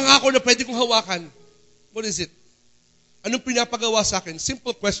 Anong pangako na pwede kong hawakan? What is it? Anong pinapagawa sa akin?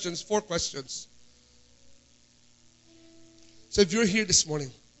 Simple questions, 4 questions. So if you're here this morning,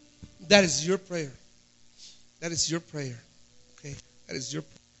 that is your prayer. That is your prayer. Okay? That is your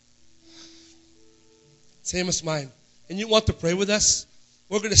prayer. Same as mine. And you want to pray with us?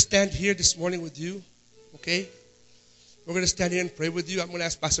 We're going to stand here this morning with you. Okay? We're going to stand here and pray with you. I'm going to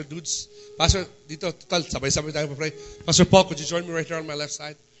ask Pastor Dudes. Pastor, dito, total, sabay-sabay tayo pray. Pastor Paul, could you join me right here on my left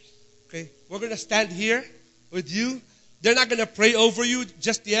side? Okay? We're going to stand here with you. They're not going to pray over you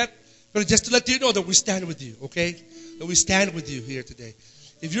just yet, but just to let you know that we stand with you, okay? That we stand with you here today.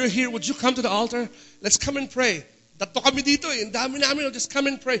 If you're here, would you come to the altar? Let's come and pray. Tatlo kami dito eh. Ang dami namin. Just come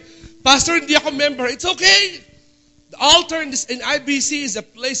and pray. Pastor, hindi ako member. It's okay. The altar in IBC is a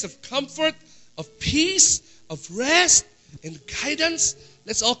place of comfort, of peace, of rest, and guidance.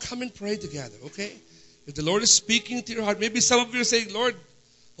 Let's all come and pray together, okay? If the Lord is speaking to your heart, maybe some of you are saying, Lord,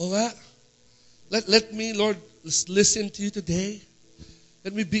 let me, Lord, let's listen to you today.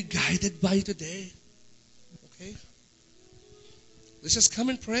 Let me be guided by you today. Okay? Let's just come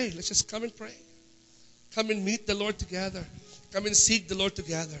and pray. Let's just come and pray. Come and meet the Lord together. Come and seek the Lord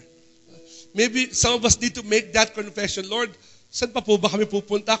together. Maybe some of us need to make that confession. Lord, saan pa po ba kami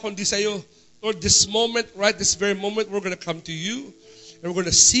pupunta kundi sa'yo? Lord, this moment, right this very moment, we're going to come to you. And we're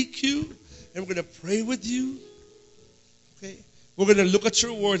going to seek you. And we're going to pray with you. Okay? We're going to look at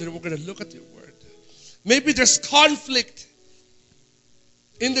your word and we're going to look at your word. Maybe there's conflict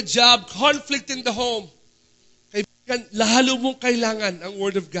in the job, conflict in the home. Kaibigan, lalo mong kailangan ang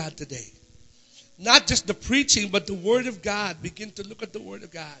word of God today. Not just the preaching, but the word of God. Begin to look at the word of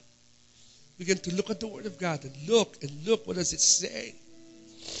God. Begin to look at the word of God and look. What does it say?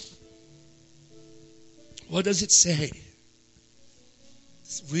 What does it say?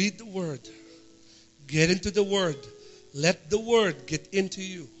 Just read the word. Get into the word. Let the word get into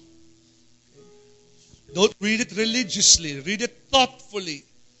you. Don't read it religiously. Read it thoughtfully.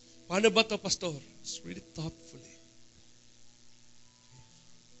 Paano ba to, Pastor? Just read it thoughtfully.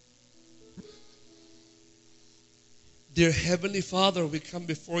 Dear Heavenly Father, we come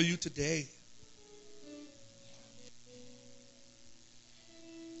before you today.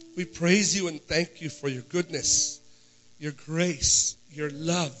 We praise you and thank you for your goodness, your grace, your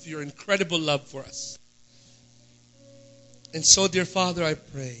love, your incredible love for us. And so, dear Father, I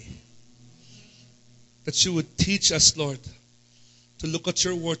pray that you would teach us, Lord, to look at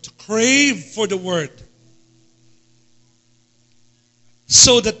your word, to crave for the word.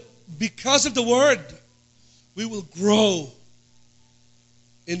 So that because of the word, we will grow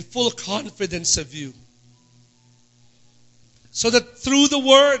in full confidence of you. So that through the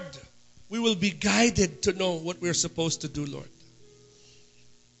word, we will be guided to know what we're supposed to do, Lord.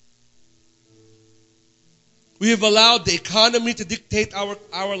 We have allowed the economy to dictate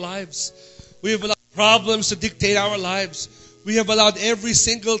our lives. We have allowed problems to dictate our lives. We have allowed every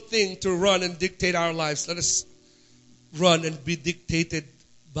single thing to run and dictate our lives. Let us run and be dictated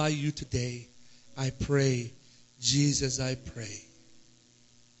by you today. I pray. Jesus, I pray.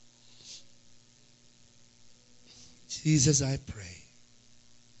 Jesus, I pray.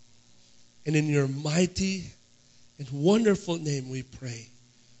 And in your mighty and wonderful name we pray.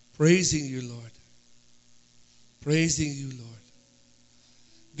 Praising you, Lord. Praising you, Lord.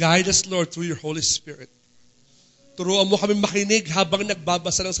 Guide us, Lord, through your Holy Spirit. Turuan mo kami makinig habang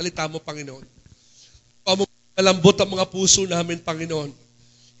nagbabasa ng salita mo, Panginoon. Turuan mo malambot ang mga puso namin, Panginoon.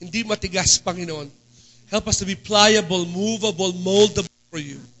 Hindi matigas, Panginoon. Help us to be pliable, movable, moldable for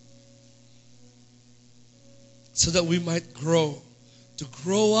you. So that we might grow. To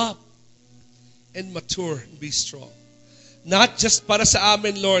grow up and mature and be strong. Not just para sa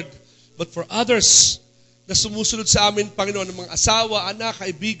amin, Lord, but for others na sumusunod sa amin, Panginoon, ng mga asawa, anak,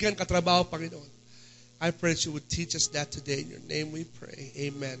 kaibigan, katrabaho, Panginoon. I pray that you would teach us that today. In your name we pray.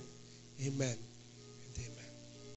 Amen. Amen.